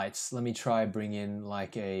other lights. Let me try bring in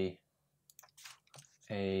like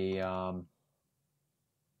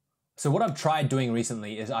so what I've tried doing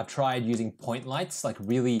recently is I've tried using point lights, like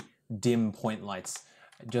really dim point lights,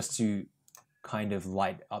 just to kind of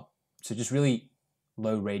light up. So just really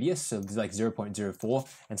low radius, so like 0.04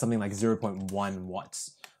 and something like 0.1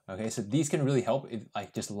 watts. Okay, so these can really help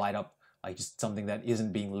like just light up like just something that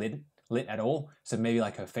isn't being lit at all. So maybe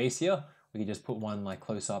like her face here, we can just put one like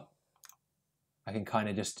close up. I can kind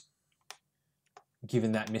of just give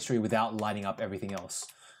in that mystery without lighting up everything else,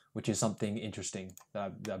 which is something interesting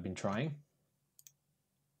that I've been trying.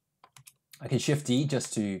 I can Shift D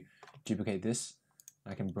just to duplicate this.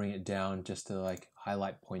 I can bring it down just to like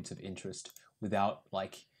highlight points of interest without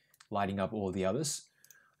like lighting up all the others.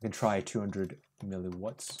 I can try 200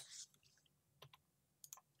 milliwatts.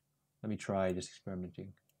 Let me try just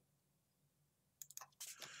experimenting.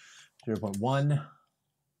 0.1.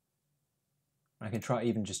 I can try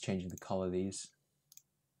even just changing the color of these.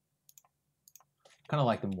 Kind of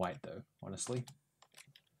like them white though, honestly.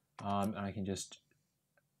 And I can just,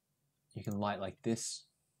 you can light like this.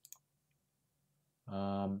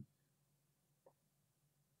 Yeah,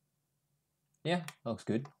 that looks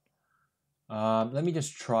good. Let me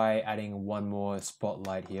just try adding one more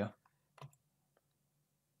spotlight here.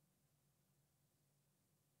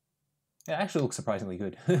 It actually looks surprisingly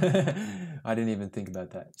good. I didn't even think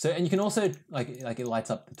about that. So, and you can also, like it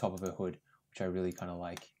lights up the top of her hood, which I really kind of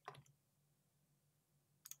like.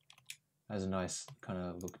 Has a nice kind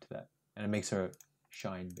of look to that. And it makes her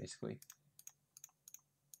shine, basically.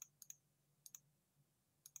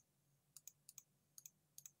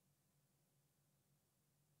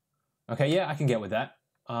 Okay, yeah, I can get with that.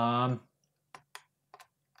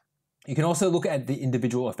 You can also look at the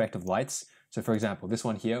individual effect of lights. So for example, this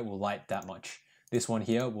one here will light that much. This one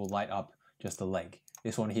here will light up just the leg.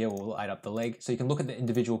 This one here will light up the leg. So you can look at the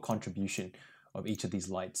individual contribution of each of these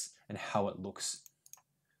lights and how it looks.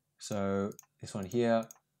 So this one here,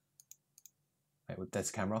 wait,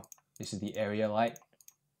 that's camera. This is the area light.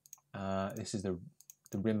 This is the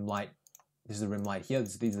rim light. This is the rim light here.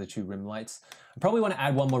 These are the 2 rim lights. I probably want to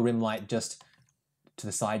add one more rim light just to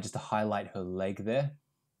the side, just to highlight her leg there.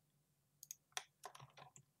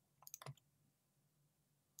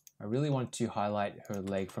 I really want to highlight her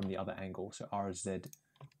leg from the other angle, so RZ.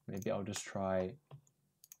 Maybe I'll just try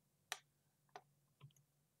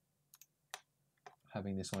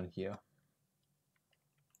having this one here.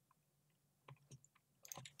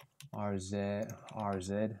 RZ.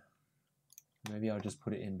 Maybe I'll just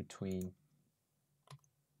put it in between.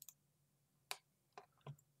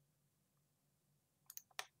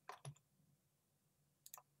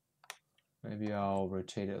 Maybe I'll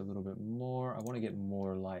rotate it a little bit more. I want to get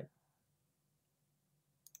more light.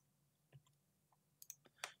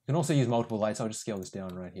 You can also use multiple lights. I'll just scale this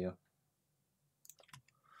down right here.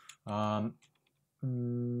 I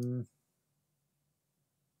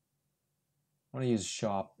want to use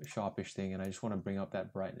sharpish thing, and I just want to bring up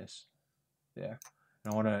that brightness there.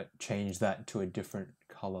 And I want to change that to a different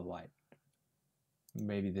color light.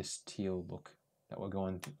 Maybe this teal look that we're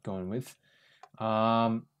going with.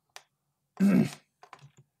 I'll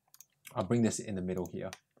bring this in the middle here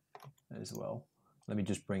as well. Let me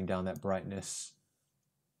just bring down that brightness,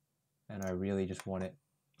 and I really just want it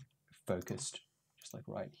focused, just like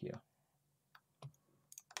right here.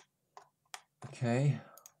 Okay.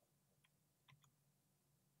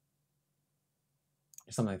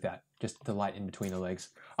 Something like that, just the light in between the legs.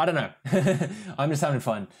 I don't know. I'm just having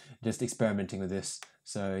fun, just experimenting with this.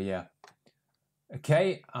 So yeah.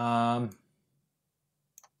 Okay,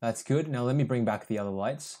 that's good. Now let me bring back the other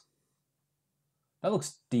lights. That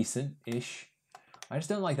looks decent-ish. I just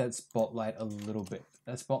don't like that spotlight a little bit.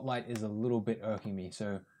 That spotlight is a little bit irking me.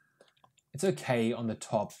 So it's okay on the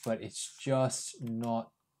top, but it's just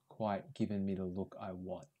not quite giving me the look I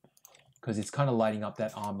want, because it's kind of lighting up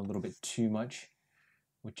that arm a little bit too much,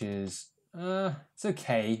 which is, it's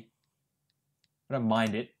okay. I don't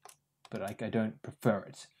mind it, but I don't prefer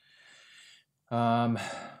it. Let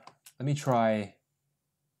me try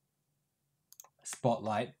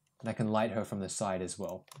spotlight, and I can light her from the side as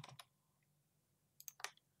well.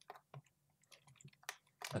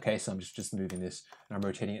 Okay, so I'm just moving this, and I'm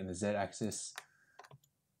rotating it in the Z axis.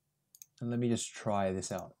 And let me just try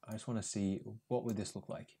this out. I just want to see, what would this look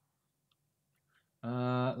like?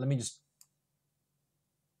 Let me just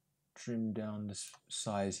trim down this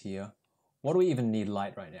size here. What do we even need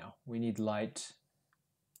light right now? We need light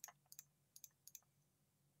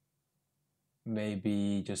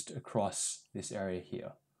maybe just across this area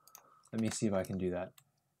here. Let me see if I can do that.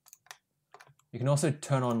 You can also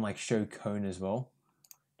turn on like show cone as well,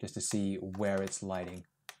 just to see where it's lighting.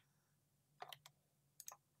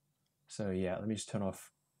 So yeah, let me just turn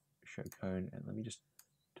off show cone, and let me just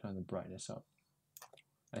turn the brightness up.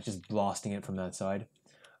 That's just blasting it from that side.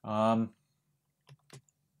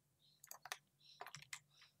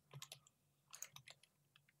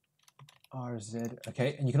 RZ,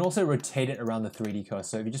 okay, and you can also rotate it around the 3D cursor.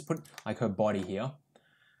 So if you just put like her body here,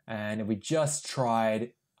 and if we just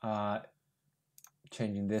tried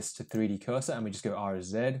changing this to 3D cursor, and we just go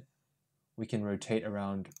RZ, we can rotate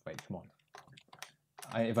around, wait, come on.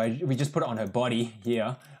 If we just put it on her body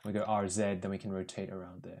here, we go RZ, then we can rotate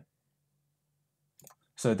around there.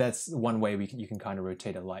 So that's one way you can kind of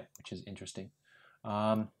rotate a light, which is interesting.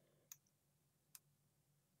 RZ.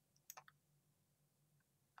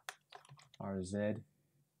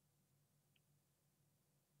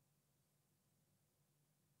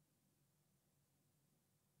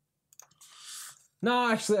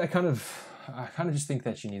 No, actually, I kind of just think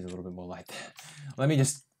that she needs a little bit more light there. Let me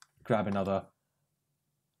just grab another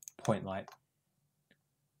point light,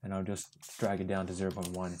 and I'll just drag it down to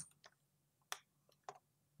 0.1,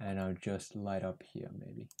 and I'll just light up here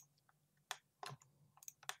maybe.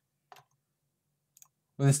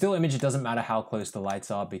 With a still image, it doesn't matter how close the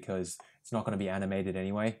lights are, because it's not going to be animated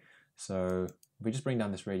anyway. So if we just bring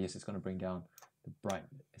down this radius, it's going to bring down the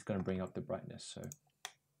it's going to bring up the brightness. So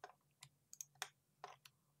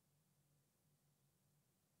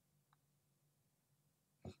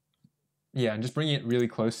yeah, and just bringing it really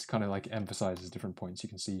close kind of like emphasizes different points. You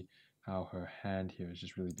can see how her hand here is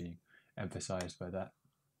just really being emphasized by that.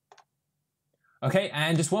 Okay,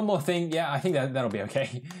 and just one more thing. Yeah, I think that'll be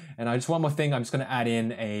okay. And just one more thing, I'm just going to add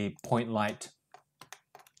in a point light.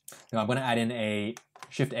 Now I'm going to add in a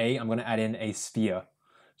Shift A, I'm going to add in a sphere.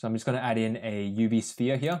 So I'm just going to add in a UV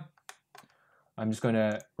sphere here. I'm just going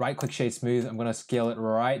to right click shade smooth. I'm going to scale it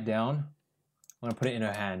right down. I'm going to put it in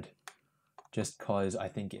her hand, just because I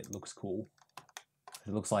think it looks cool.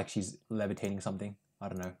 It looks like she's levitating something. I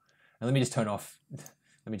don't know. And let me just turn off,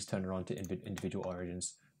 let me just turn it on to individual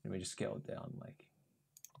origins. Let me just scale it down, like,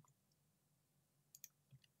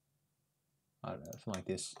 I don't know, something like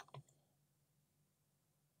this.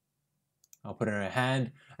 I'll put it in her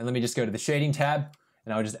hand, and let me just go to the shading tab,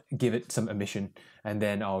 and I'll just give it some emission, and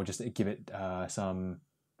then I'll just give it so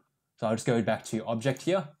I'll just go back to object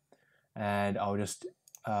here, and I'll just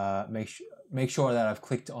make sure that I've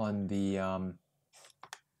clicked on the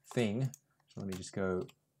thing. So let me just go,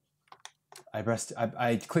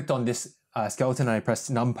 I clicked on this skeleton and I press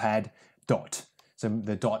numpad dot. So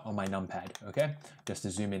the dot on my numpad, okay? Just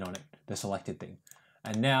to zoom in on it, the selected thing.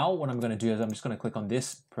 And now what I'm gonna do is I'm just gonna click on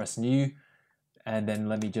this, press new, and then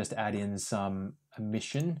let me just add in some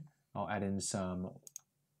emission. I'll add in some,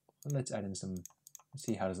 let's add in some, let's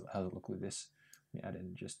see how does it look with this. Let me add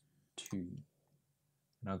in just 2.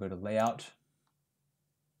 And I'll go to layout.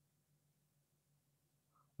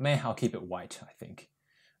 I'll keep it white, I think.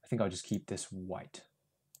 I think I'll just keep this white.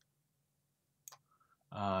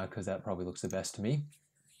 Because that probably looks the best to me.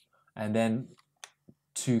 And then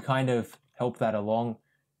to kind of help that along,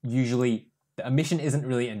 usually the emission isn't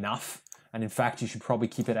really enough. And in fact, you should probably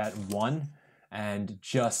keep it at 1 and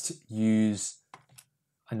just use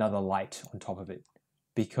another light on top of it,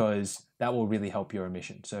 because that will really help your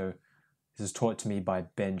emission. So this is taught to me by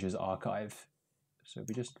Benja's archive. So if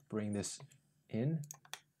we just bring this in,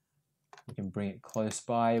 we can bring it close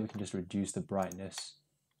by, we can just reduce the brightness.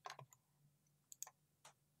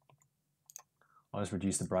 I'll just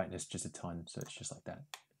reduce the brightness just a ton, so it's just like that.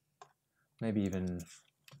 Maybe even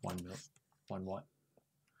 1 watt.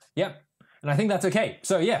 Yep, and I think that's okay.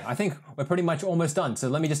 So yeah, I think we're pretty much almost done. So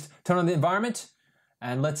let me just turn on the environment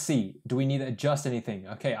and let's see, do we need to adjust anything?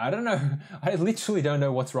 Okay, I don't know. I literally don't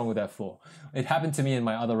know what's wrong with that floor. It happened to me in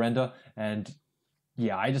my other render and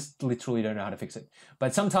yeah, I just literally don't know how to fix it.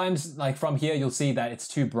 But sometimes, like from here, you'll see that it's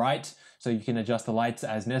too bright, so you can adjust the lights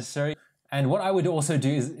as necessary. And what I would also do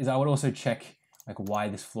is I would also check like why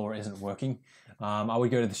this floor isn't working. I would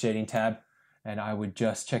go to the shading tab and I would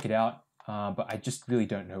just check it out. But I just really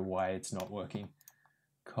don't know why it's not working,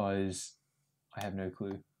 because I have no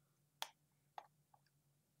clue.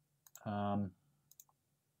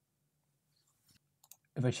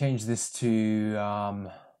 If I change this to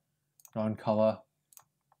non-color,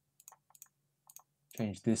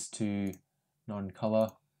 change this to non-color,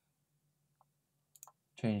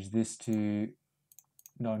 change this to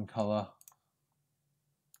non-color,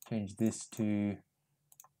 change this to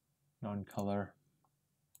non-color,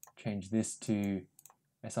 change this to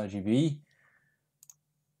sRGB.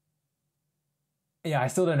 Yeah, I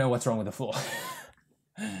still don't know what's wrong with the floor.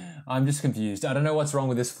 I'm just confused. I don't know what's wrong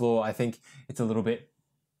with this floor. I think it's a little bit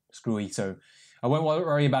screwy, so I won't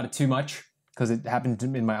worry about it too much because it happened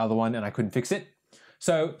in my other one and I couldn't fix it.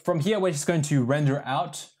 So from here, we're just going to render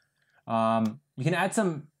out. You can add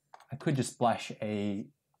some, I could just splash a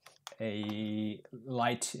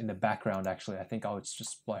light in the background, actually. I think I'll just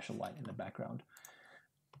splash a light in the background.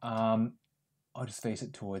 I'll just face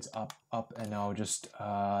it towards up, and I'll just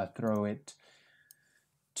throw it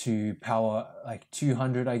to power like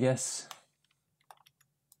 200, I guess.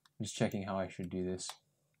 I'm just checking how I should do this.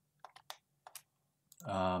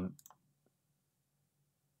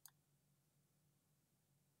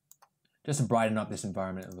 Just to brighten up this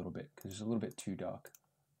environment a little bit, because it's a little bit too dark.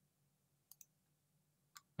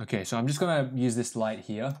 Okay, so I'm just gonna use this light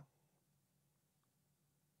here.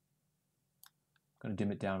 Gonna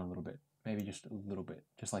dim it down a little bit, maybe just a little bit,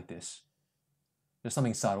 just like this. Just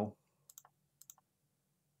something subtle.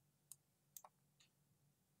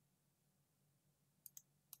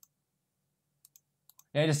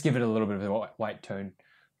 Yeah, just give it a little bit of a white tone.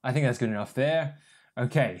 I think that's good enough there.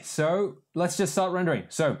 Okay, so let's just start rendering.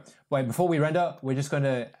 So, wait, before we render, we're just going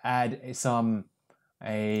to add a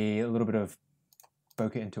little bit of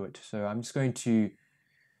bokeh into it. So I'm just going to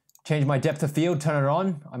change my depth of field, turn it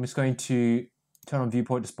on. I'm just going to turn on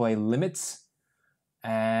viewport display limits.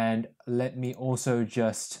 And let me also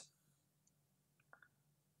just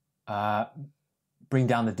bring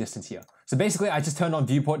down the distance here. So basically, I just turned on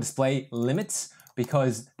viewport display limits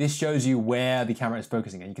because this shows you where the camera is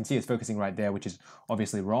focusing. And you can see it's focusing right there, which is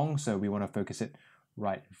obviously wrong. So we want to focus it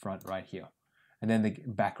right in front, right here. And then the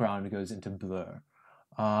background goes into blur.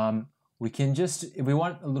 We can just, if we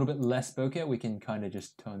want a little bit less bokeh, we can kind of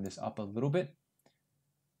just turn this up a little bit.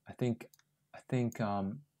 I think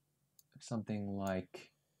something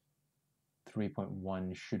like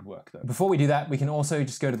 3.1 should work though. Before we do that, we can also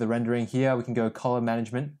just go to the rendering here. We can go color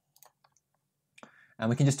management. And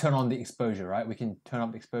we can just turn on the exposure, right? We can turn up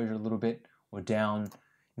the exposure a little bit or down.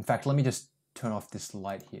 In fact, let me just turn off this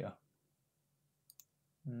light here.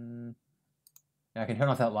 Yeah, I can turn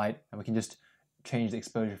off that light and we can just change the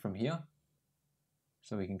exposure from here.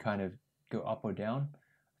 So we can kind of go up or down.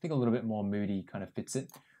 I think a little bit more moody kind of fits it.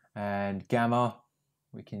 And gamma,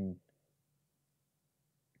 we can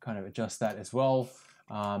kind of adjust that as well.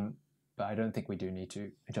 But I don't think we do need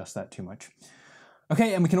to adjust that too much.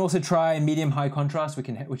 Okay, and we can also try medium-high contrast,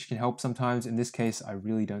 which can help sometimes. In this case, I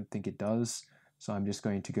really don't think it does. So I'm just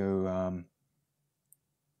going to go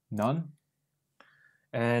none.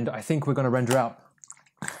 And I think we're going to render out.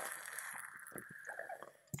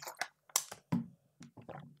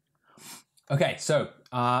 Okay, so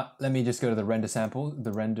let me just go to the render sample,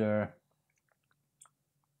 the render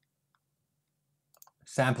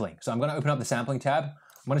sampling. So I'm going to open up the sampling tab.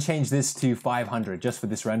 I'm going to change this to 500 just for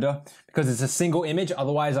this render because it's a single image.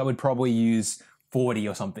 Otherwise, I would probably use 40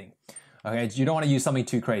 or something. Okay, you don't want to use something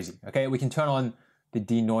too crazy. Okay, we can turn on the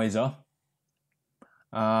denoiser.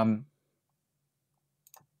 Yeah,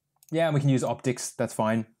 and we can use optics. That's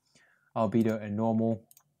fine. Albedo and normal.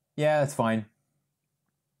 Yeah, that's fine.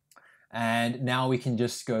 And now we can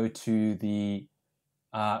just go to the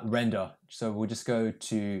render. So we'll just go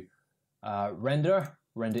to render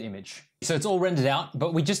image. So it's all rendered out,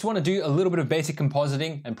 but we just want to do a little bit of basic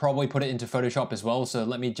compositing and probably put it into Photoshop as well. So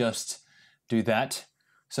let me just do that.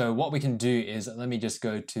 So what we can do is, let me just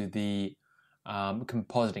go to the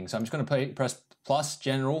compositing. So I'm just going to press plus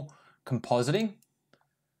general compositing.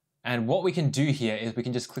 And what we can do here is we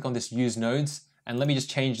can just click on this use nodes, and let me just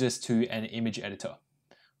change this to an image editor.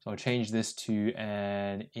 So I'll change this to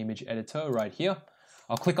an image editor right here.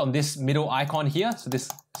 I'll click on this middle icon here. So this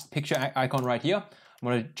picture icon right here. I'm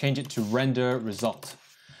going to change it to render result.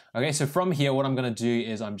 Okay, so from here, what I'm going to do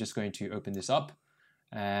is I'm just going to open this up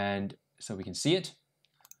and so we can see it.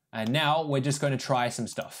 And now we're just going to try some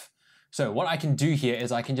stuff. So what I can do here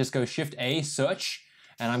is I can just go Shift A, search,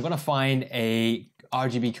 and I'm going to find a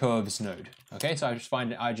RGB curves node. Okay, so I just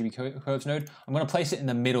find an RGB curves node. I'm going to place it in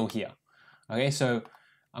the middle here. Okay, so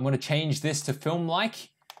I'm going to change this to film like,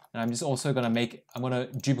 and I'm just also going to I'm going to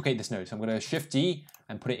duplicate this node. So I'm going to Shift D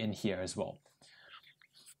and put it in here as well.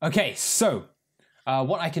 Okay, so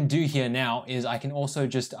what I can do here now is I can also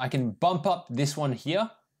I can bump up this one here.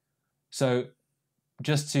 So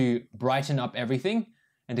just to brighten up everything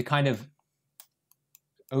and to kind of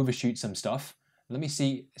overshoot some stuff. Let me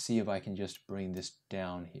see if I can just bring this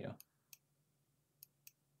down here.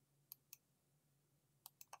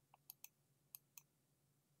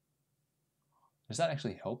 Does that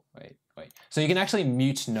actually help? Wait. So you can actually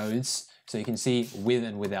mute nodes so you can see with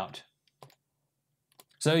and without.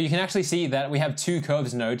 So you can actually see that we have two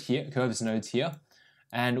curves nodes here,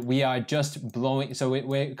 and we are just blowing. So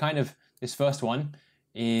we're kind of, this first one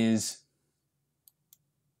is,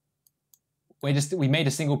 we made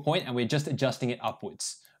a single point and we're just adjusting it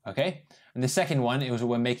upwards, okay? And the second one is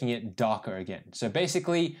we're making it darker again. So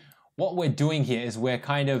basically what we're doing here is we're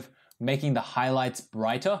kind of making the highlights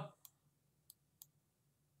brighter,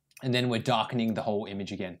 and then we're darkening the whole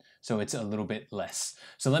image again, so it's a little bit less.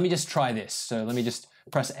 So let me just try this. So let me just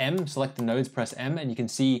press M, select the nodes, press M, and you can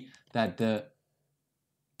see that the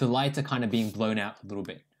lights are kind of being blown out a little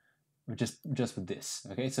bit, just with this.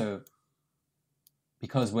 Okay, so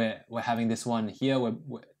because we're having this one here,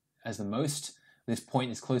 we're as the most, this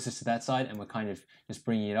point is closest to that side, and we're kind of just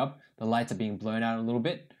bringing it up. The lights are being blown out a little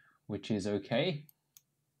bit, which is okay.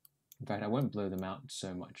 In fact, I won't blow them out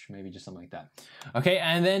so much, maybe just something like that. Okay,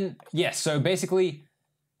 and then, yes, so basically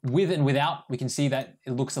with and without, we can see that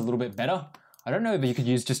it looks a little bit better. I don't know if you could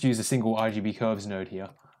just use a single RGB curves node here,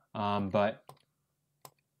 but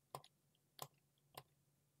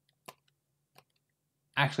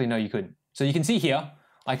actually, no, you couldn't. So you can see here,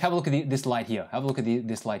 like have a look at this light here. Have a look at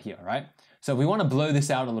this light here, right? So if we want to blow this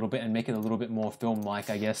out a little bit and make it a little bit more film-like,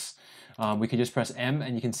 I guess, we could just press M,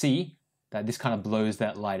 and you can see that this kind of blows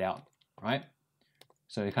that light out, right?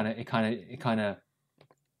 So it kind of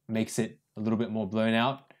makes it a little bit more blown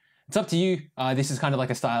out. It's up to you. This is kind of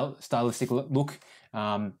like a stylistic look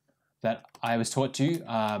that I was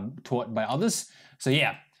taught by others. So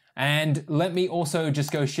yeah. And let me also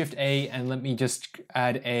just go Shift A and let me just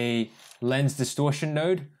add a lens distortion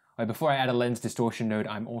node. Right, before I add a lens distortion node,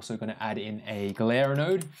 I'm also going to add in a glare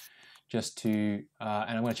node, just to,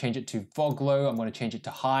 and I'm going to change it to fog glow. I'm going to change it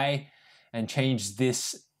to high, and change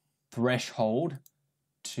this threshold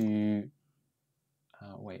to,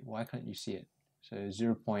 wait, why can't you see it? So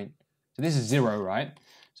 0. So this is 0, right?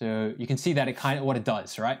 So you can see that it kind of, what it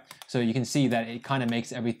does, right? So you can see that it kind of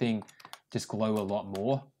makes everything just glow a lot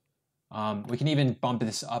more. We can even bump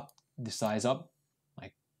this size up,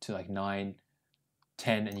 like to like 9,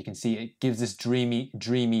 10, and you can see it gives this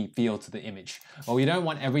dreamy feel to the image. Well, we don't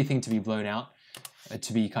want everything to be blown out,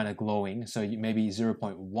 to be kind of glowing. So maybe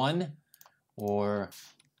 0.1 or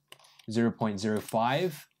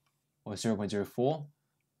 0.05 or 0.04.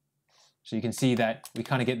 So you can see that we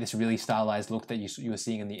kind of get this really stylized look that you were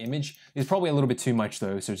seeing in the image. It's probably a little bit too much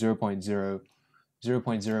though, so 0.1.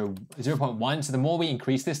 So the more we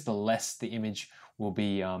increase this, the less the image will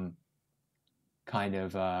be kind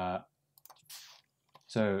of,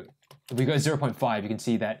 so if we go 0.5, you can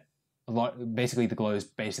see that basically the glow is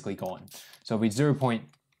basically gone. So if we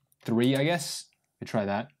 0.3, I guess, we try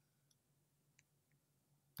that.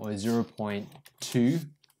 Or 0.2.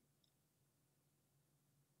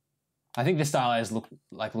 I think this stylize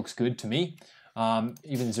looks good to me.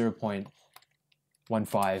 Even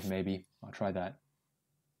 0.15 maybe. I'll try that.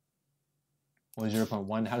 Or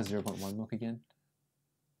 0.1. How does 0.1 look again?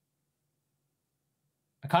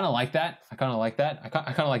 I kind of like that. I kind of like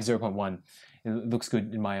 0.1. It looks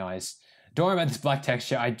good in my eyes. Don't worry about this black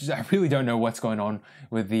texture. I really don't know what's going on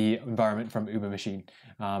with the environment from Uber Machine.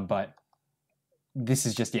 But this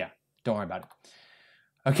is just, yeah, don't worry about it.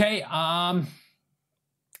 Okay,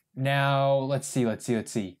 now let's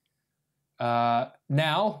see.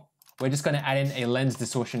 Now we're just gonna add in a lens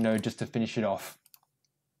distortion node just to finish it off.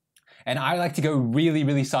 And I like to go really,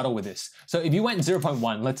 really subtle with this. So if you went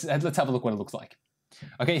 0.1, let's have a look what it looks like.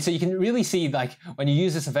 Okay, so you can really see like when you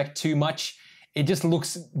use this effect too much, it just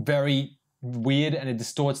looks very weird and it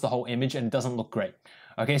distorts the whole image and it doesn't look great.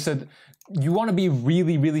 Okay, so you want to be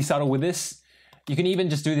really, really subtle with this. You can even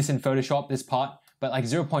just do this in Photoshop, this part, but like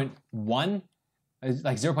 0.1,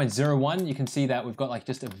 like 0.01, you can see that we've got like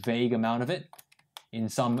just a vague amount of it in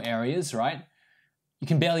some areas, right? You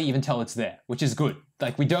can barely even tell it's there, which is good.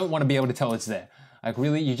 Like we don't want to be able to tell it's there. Like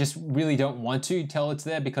really, you just really don't want to tell it's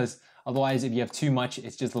there because otherwise if you have too much,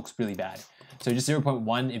 it just looks really bad. So just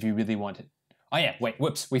 0.1 if you really want it. Oh yeah, wait,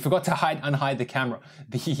 whoops. We forgot to unhide the camera.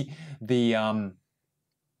 The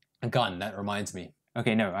gun, that reminds me.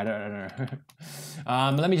 Okay, no, I don't know.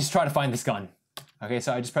 Let me just try to find this gun. Okay,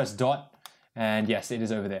 so I just press dot and yes, it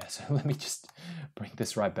is over there. So let me just bring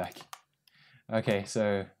this right back. Okay,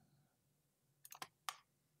 so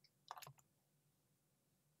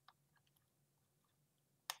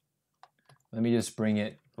let me just bring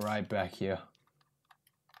it right back here.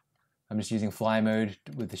 I'm just using fly mode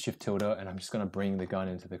with the shift tilde and I'm just gonna bring the gun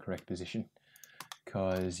into the correct position.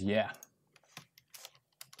 Cause yeah.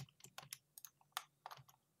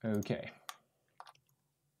 Okay.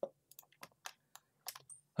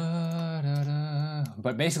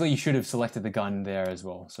 But basically you should have selected the gun there as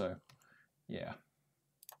well, so yeah.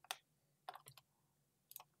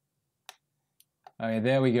 Okay,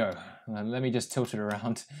 there we go. Let me just tilt it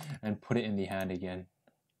around and put it in the hand again.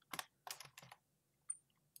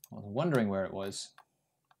 I was wondering where it was.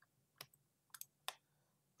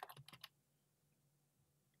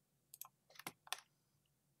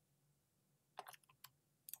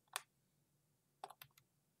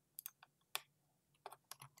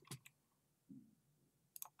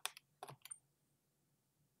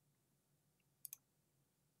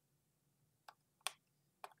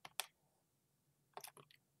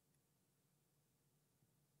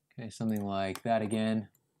 Okay, something like that again.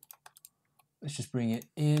 Let's just bring it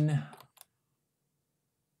in.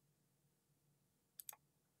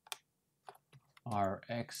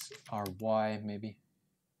 RX, RY maybe.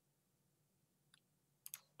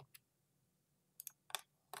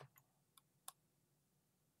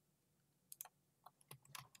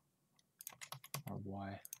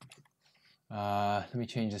 RY. Let me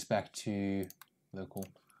change this back to local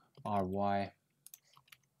RY.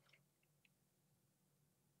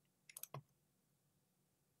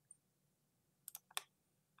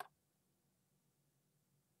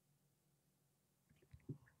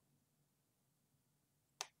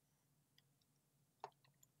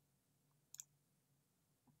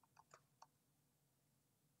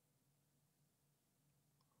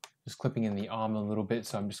 Just clipping in the arm a little bit,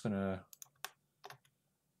 so I'm just gonna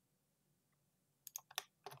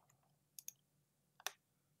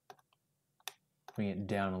bring it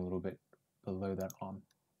down a little bit below that arm.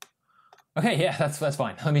 Okay, yeah, that's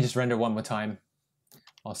fine. Let me just render one more time.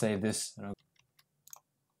 I'll save this.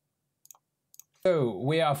 So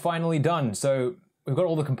we are finally done. So we've got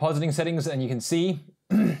all the compositing settings and you can see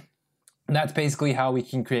that's basically how we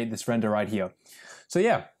can create this render right here. So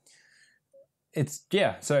yeah.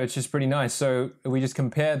 So it's just pretty nice. So we just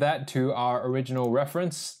compare that to our original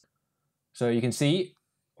reference. So you can see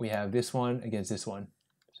we have this one against this one.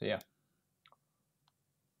 So yeah,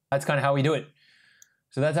 that's kind of how we do it.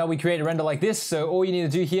 So that's how we create a render like this. So all you need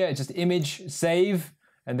to do here is just image, save,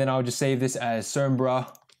 and then I'll just save this as Sombra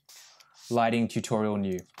lighting tutorial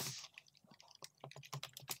new.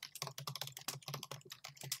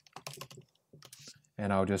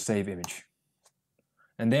 And I'll just save image.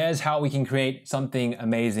 And there's how we can create something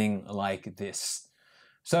amazing like this.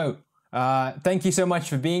 So thank you so much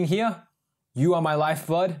for being here. You are my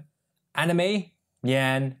lifeblood. Anime,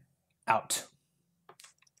 Nyan, out.